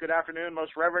 Good afternoon,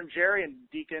 Most Reverend Jerry and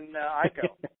Deacon Iko.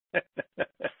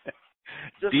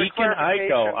 Deacon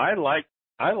Iko.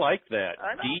 I like that.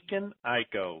 I know. Deacon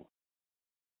Iko.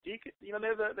 Deacon,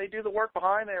 they do the work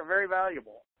behind. They are very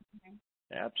valuable.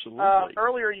 Absolutely.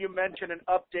 Earlier you mentioned an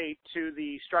update to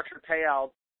the structured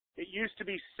payout. It used to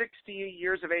be 60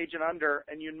 years of age and under,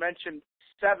 and you mentioned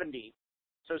 70.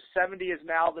 So 70 is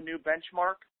now the new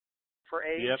benchmark for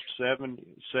age? Yep,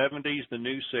 70 is the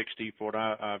new 60 for what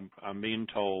I'm being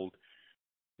told.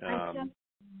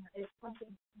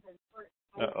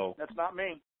 Uh-oh. That's not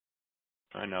me.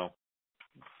 I know.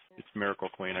 It's Miracle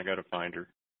Queen. I got to find her.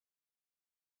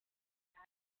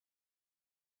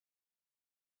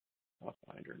 I'll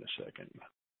find her in a second.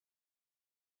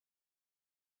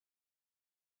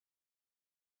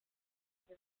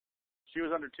 She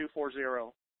was under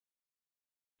 240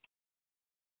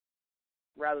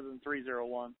 rather than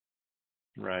 301.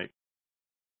 Right.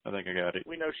 I think I got it.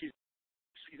 We know she's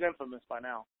infamous by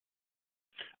now.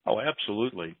 Oh,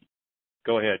 absolutely.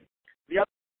 Go ahead.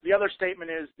 The other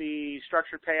statement is the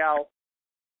structured payout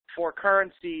for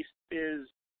currency is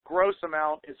gross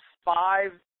amount is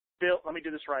let me do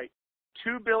this right.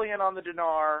 $2 billion on the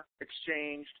dinar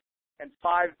exchanged and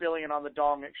 $5 billion on the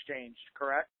dong exchanged,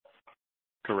 correct?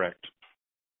 Correct.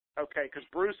 Okay, because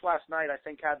Bruce last night I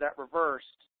think had that reversed,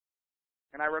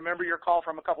 and I remember your call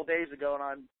from a couple days ago,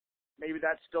 and maybe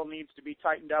that still needs to be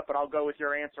tightened up, but I'll go with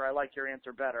your answer. I like your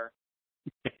answer better.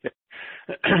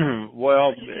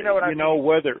 Well,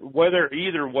 whether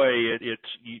either way,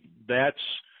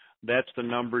 that's the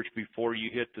numbers before you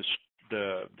hit the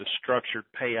structured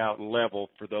payout level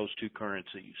for those two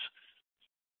currencies.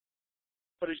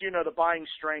 But as you know, the buying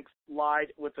strength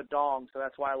lied with the dong, so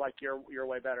that's why I like your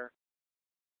way better.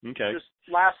 Okay. Just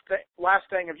last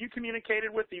thing, have you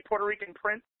communicated with the Puerto Rican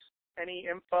prince? Any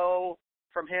info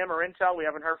from him or intel? We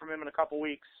haven't heard from him in a couple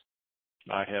weeks.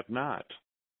 I have not.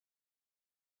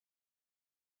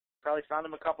 Probably found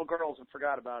him a couple girls and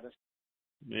forgot about it.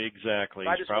 Exactly.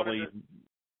 He's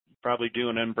probably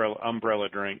doing umbrella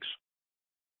drinks.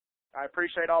 I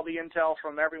appreciate all the intel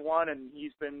from everyone, and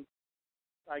he's been,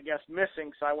 I guess,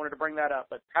 missing, so I wanted to bring that up.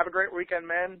 But have a great weekend,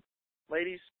 men,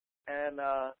 ladies, and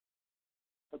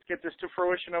let's get this to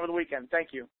fruition over the weekend.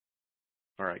 Thank you.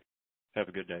 All right. Have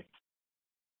a good day.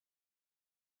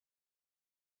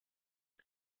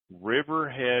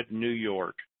 Riverhead, New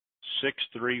York,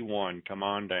 631. Come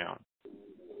on down.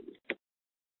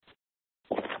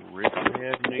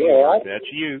 Riverhead, New York. That's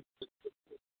you.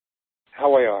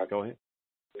 How are you? Go ahead.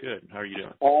 Good. How are you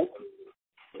doing?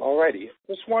 All righty.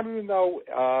 Just wanted to know,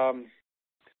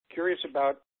 curious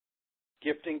about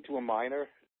gifting to a minor.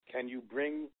 Can you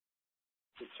bring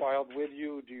the child with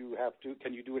you?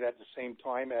 Can you do it at the same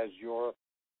time as your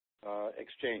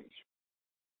exchange?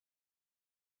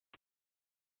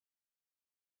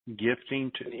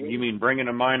 Gifting to, you mean bringing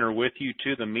a minor with you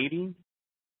to the meeting?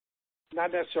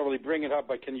 Not necessarily bring it up,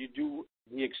 but can you do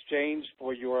the exchange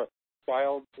for your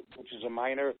child, which is a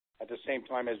minor, at the same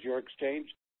time as your exchange?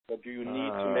 Or do you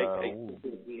need to make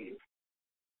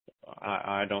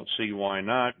I don't see why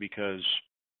not, because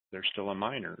they're still a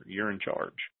minor. You're in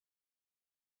charge.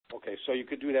 Okay, so you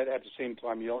could do that at the same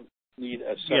time. You don't need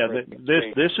a separate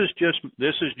exchange.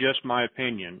 This is just my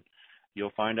opinion.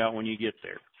 You'll find out when you get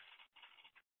there.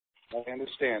 I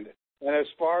understand. And as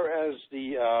far as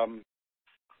the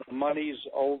monies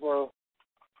over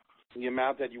the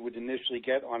amount that you would initially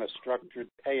get on a structured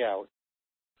payout,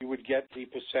 you would get the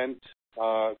percent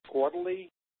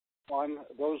quarterly on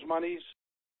those monies?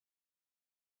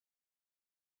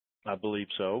 I believe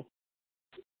so.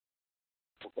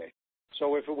 Okay.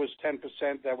 So if it was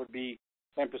 10%, that would be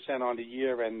 10% on the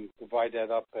year, and divide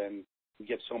that up and you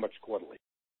get so much quarterly.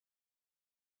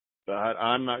 But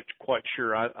I'm not quite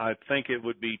sure. I think it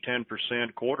would be 10%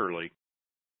 quarterly.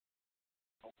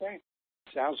 Okay.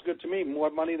 Sounds good to me.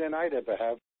 More money than I'd ever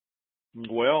have.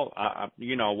 Well,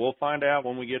 we'll find out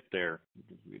when we get there.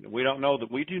 We don't know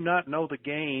we do not know the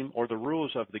game or the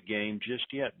rules of the game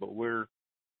just yet, but we're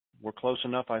close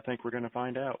enough. I think we're going to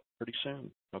find out pretty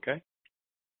soon. Okay?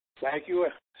 Thank you.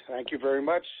 Thank you very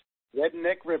much.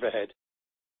 Redneck Riverhead.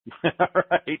 All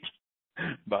right.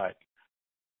 Bye.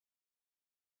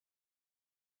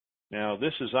 Now,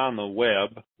 this is on the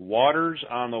web. Waters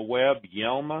on the web,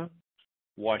 Yelma,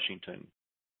 Washington.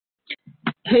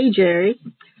 Hey, Jerry.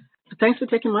 Thanks for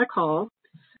taking my call.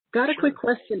 Got a quick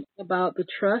question about the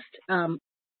trust.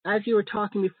 As you were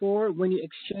talking before, when you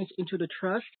exchange into the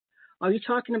trust, are you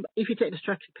talking about, if you take the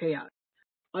structured payout,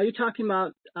 are you talking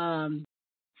about,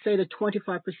 say, the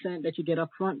 25% that you get up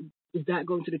front, is that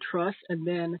going to the trust? And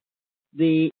then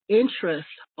the interest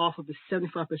off of the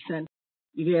 75%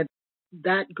 you get,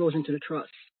 that goes into the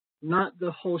trust, not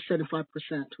the whole 75%,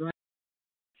 right?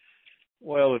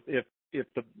 Well, if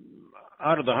the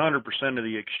out of the 100% of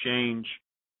the exchange,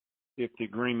 if the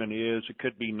agreement is, it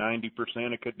could be 90%,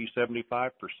 it could be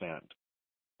 75%.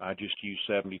 I just use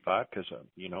 75 because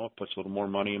it puts a little more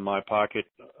money in my pocket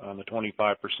on the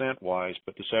 25% wise.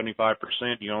 But the 75%,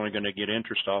 you're only going to get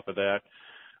interest off of that,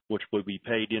 which will be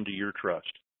paid into your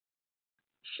trust.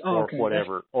 Or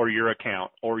whatever, or your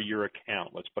account.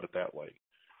 Let's put it that way.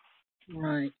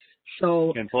 Right.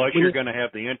 So, and plus, you're going to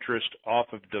have the interest off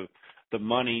of the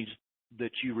monies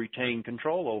that you retain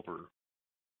control over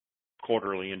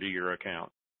quarterly into your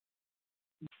account.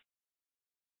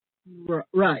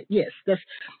 Right. Yes.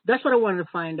 That's what I wanted to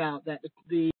find out. That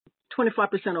the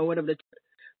 25% or whatever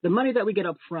the money that we get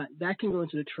up front, that can go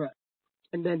into the trust,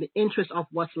 and then the interest of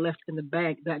what's left in the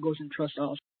bank, that goes in trust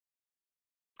also.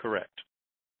 Correct.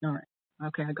 All right.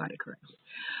 Okay, I got it correct.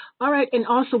 All right, and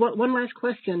also one last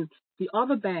question. The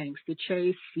other banks, the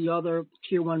Chase, the other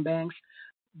Tier 1 banks,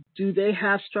 do they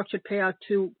have structured payout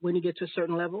too when you get to a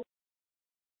certain level?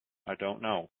 I don't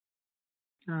know.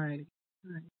 All right.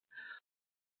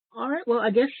 All right, well,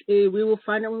 I guess we will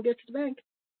find out when we get to the bank.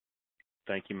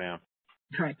 Thank you, ma'am.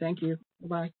 All right, thank you.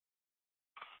 Bye-bye.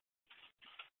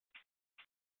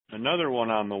 Another one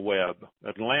on the web,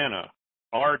 Atlanta,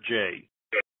 RJ.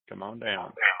 Come on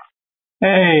down.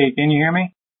 Hey, can you hear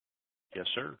me? Yes,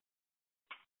 sir.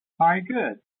 All right,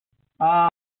 good. All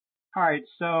right,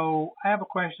 so I have a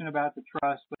question about the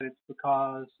trust, but it's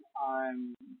because I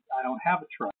don't have a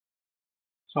trust.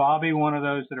 So I'll be one of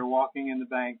those that are walking in the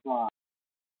bank line.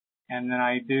 And then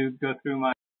I do go through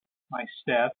my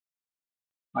steps,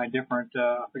 my different,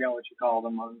 I forgot what you call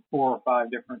them, 4 or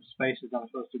 5 different spaces I'm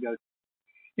supposed to go to.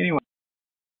 Anyway,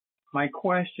 my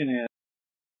question is,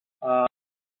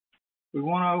 we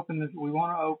want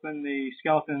to open the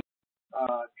skeleton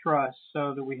trust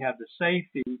so that we have the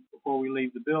safety before we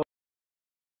leave the building.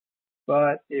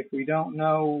 But if we don't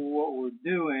know what we're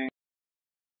doing,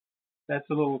 that's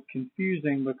a little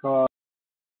confusing because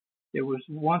it was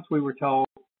once we were told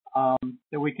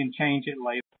that we can change it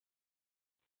later.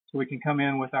 So we can come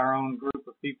in with our own group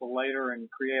of people later and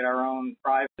create our own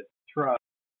private trust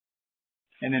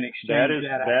and then exchange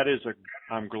that.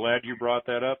 I'm glad you brought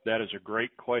that up. That is a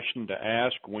great question to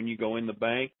ask when you go in the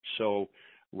bank. So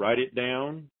write it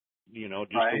down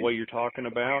just the way you're talking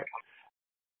about,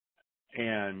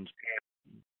 and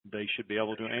they should be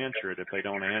able to answer it. If they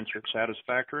don't answer it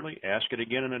satisfactorily, ask it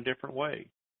again in a different way.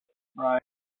 Right.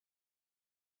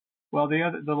 Well,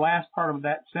 the last part of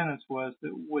that sentence was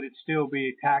that would it still be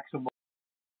a taxable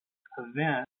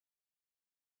event,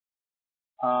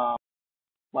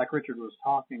 like Richard was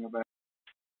talking about?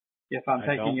 If I'm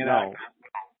taking it out,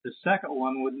 the second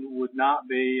one would not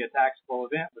be a taxable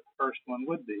event, but the first one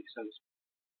would be. So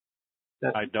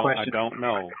that's I don't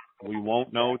know. We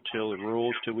won't know till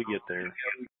we get there.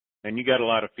 And you got a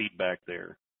lot of feedback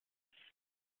there.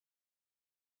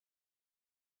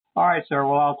 All right, sir.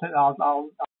 Well,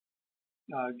 I'll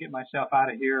get myself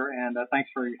out of here, and thanks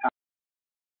for your time.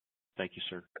 Thank you,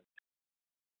 sir.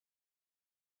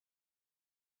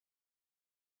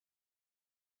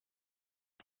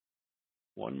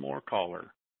 One more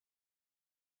caller.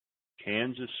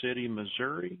 Kansas City,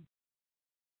 Missouri.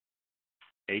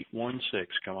 816.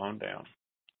 Come on down.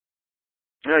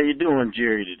 How you doing,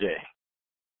 Jerry, today?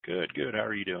 Good. How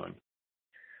are you doing?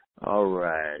 All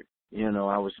right.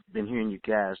 I was been hearing you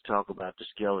guys talk about the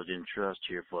skeleton trust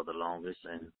here for the longest,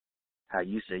 and how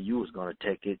you said you was going to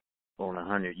take it on a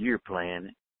 100-year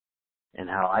plan, and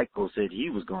how Iko said he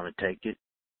was going to take it,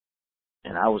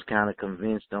 and I was kind of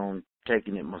convinced on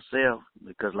taking it myself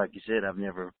because, like you said, I've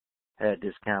never had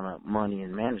this kind of money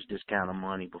and managed this kind of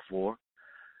money before.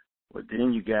 But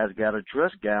then you guys got a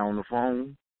trust guy on the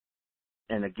phone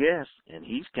and a guest, and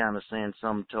he's kind of saying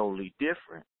something totally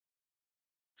different.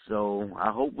 So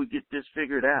I hope we get this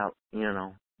figured out,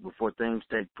 before things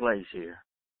take place here.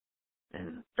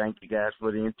 And thank you guys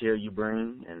for the intel you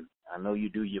bring, and I know you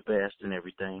do your best and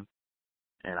everything.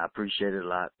 And I appreciate it a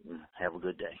lot, and have a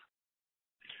good day.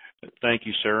 Thank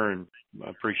you, sir, and I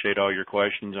appreciate all your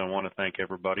questions. I want to thank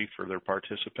everybody for their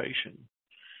participation.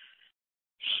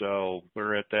 So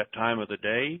we're at that time of the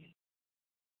day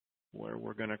where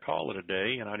we're going to call it a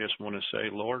day, and I just want to say,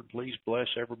 Lord, please bless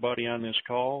everybody on this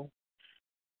call.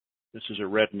 This is a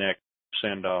redneck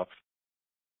send-off.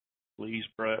 Please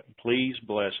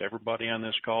bless everybody on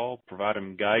this call. Provide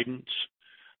them guidance,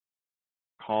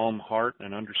 calm heart,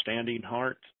 and understanding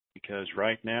heart, because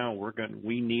right now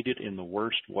we need it in the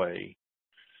worst way.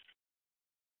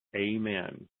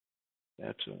 Amen.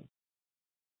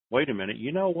 Wait a minute.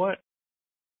 You know what?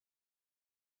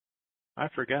 I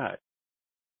forgot.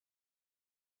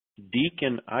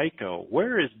 Deacon Iko.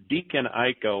 Where is Deacon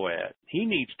Iko at? He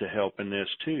needs to help in this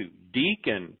too.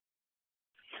 Deacon,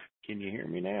 can you hear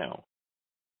me now?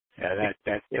 Yeah,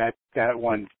 that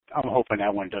one. I'm hoping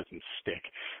that one doesn't stick.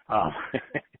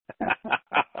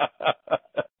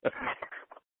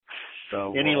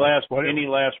 So any last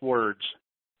words?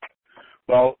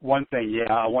 Well, one thing,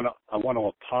 yeah, I want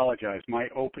to apologize. My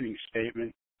opening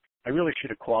statement, I really should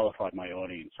have qualified my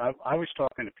audience. I was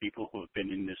talking to people who have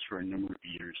been in this for a number of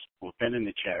years, who have been in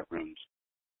the chat rooms,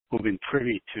 who have been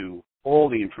privy to all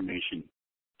the information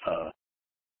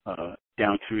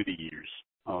down through the years.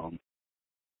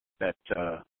 They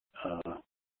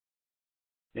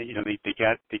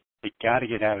got to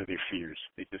get out of their fears.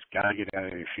 They just got to get out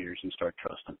of their fears and start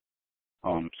trusting.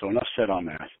 So enough said on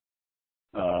that.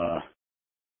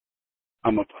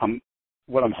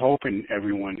 What I'm hoping,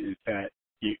 everyone, is that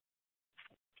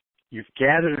you've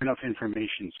gathered enough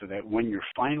information so that when you're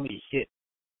finally hit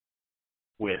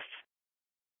with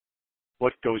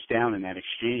what goes down in that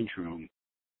exchange room,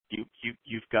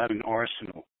 you've got an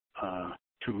arsenal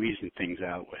to reason things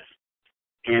out with,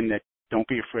 and that don't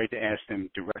be afraid to ask them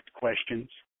direct questions.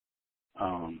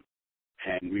 And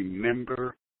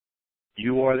remember,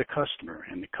 you are the customer,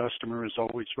 and the customer is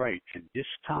always right. And this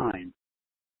time,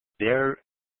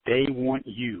 they want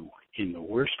you in the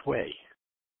worst way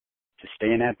to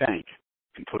stay in that bank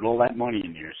and put all that money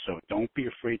in there. So don't be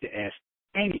afraid to ask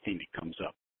anything that comes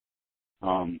up.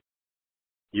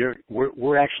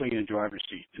 We're actually in the driver's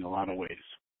seat in a lot of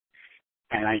ways.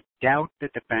 And I doubt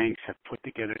that the banks have put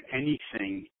together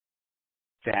anything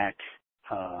that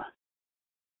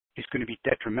is going to be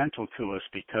detrimental to us,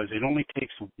 because it only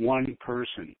takes one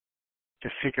person to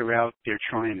figure out they're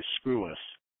trying to screw us.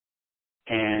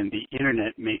 And the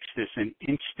internet makes this an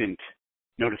instant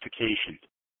notification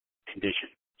condition.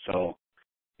 So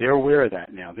they're aware of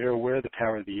that now. They're aware of the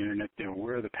power of the internet. They're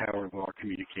aware of the power of our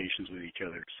communications with each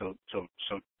other. So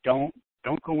don't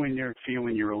go in there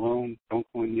feeling you're alone. Don't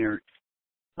go in there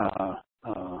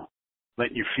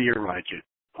letting your fear ride you.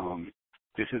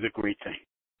 This is a great thing.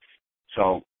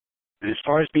 So, and as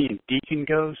far as being deacon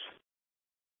goes,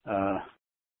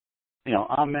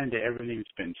 amen to everything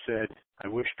that's been said. I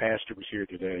wish Pastor was here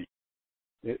today.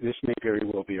 This may very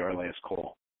well be our last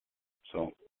call.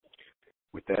 So,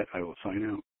 with that, I will sign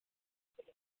out.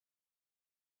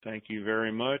 Thank you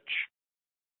very much.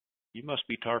 You must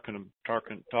be talking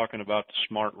about the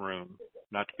smart room,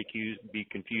 not to be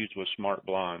confused with smart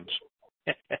blondes.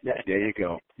 There you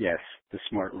go. Yes, the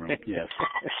smart room. Yes.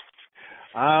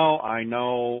 Oh, I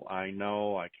know.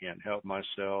 I can't help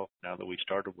myself. Now that we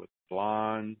started with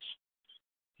blondes,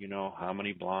 you know, how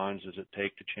many blondes does it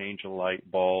take to change a light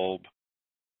bulb?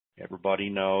 Everybody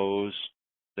knows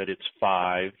that it's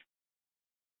 5.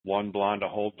 1 blonde to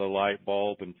hold the light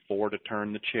bulb and 4 to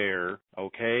turn the chair.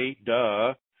 Okay,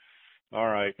 duh. All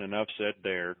right, enough said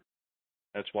there.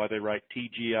 That's why they write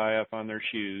TGIF on their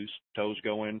shoes. Toes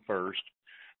go in first.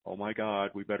 Oh my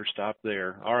God, we better stop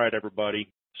there. All right, everybody,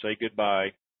 say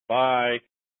goodbye. Bye.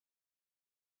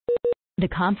 The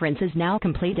conference is now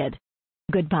completed.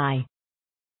 Goodbye.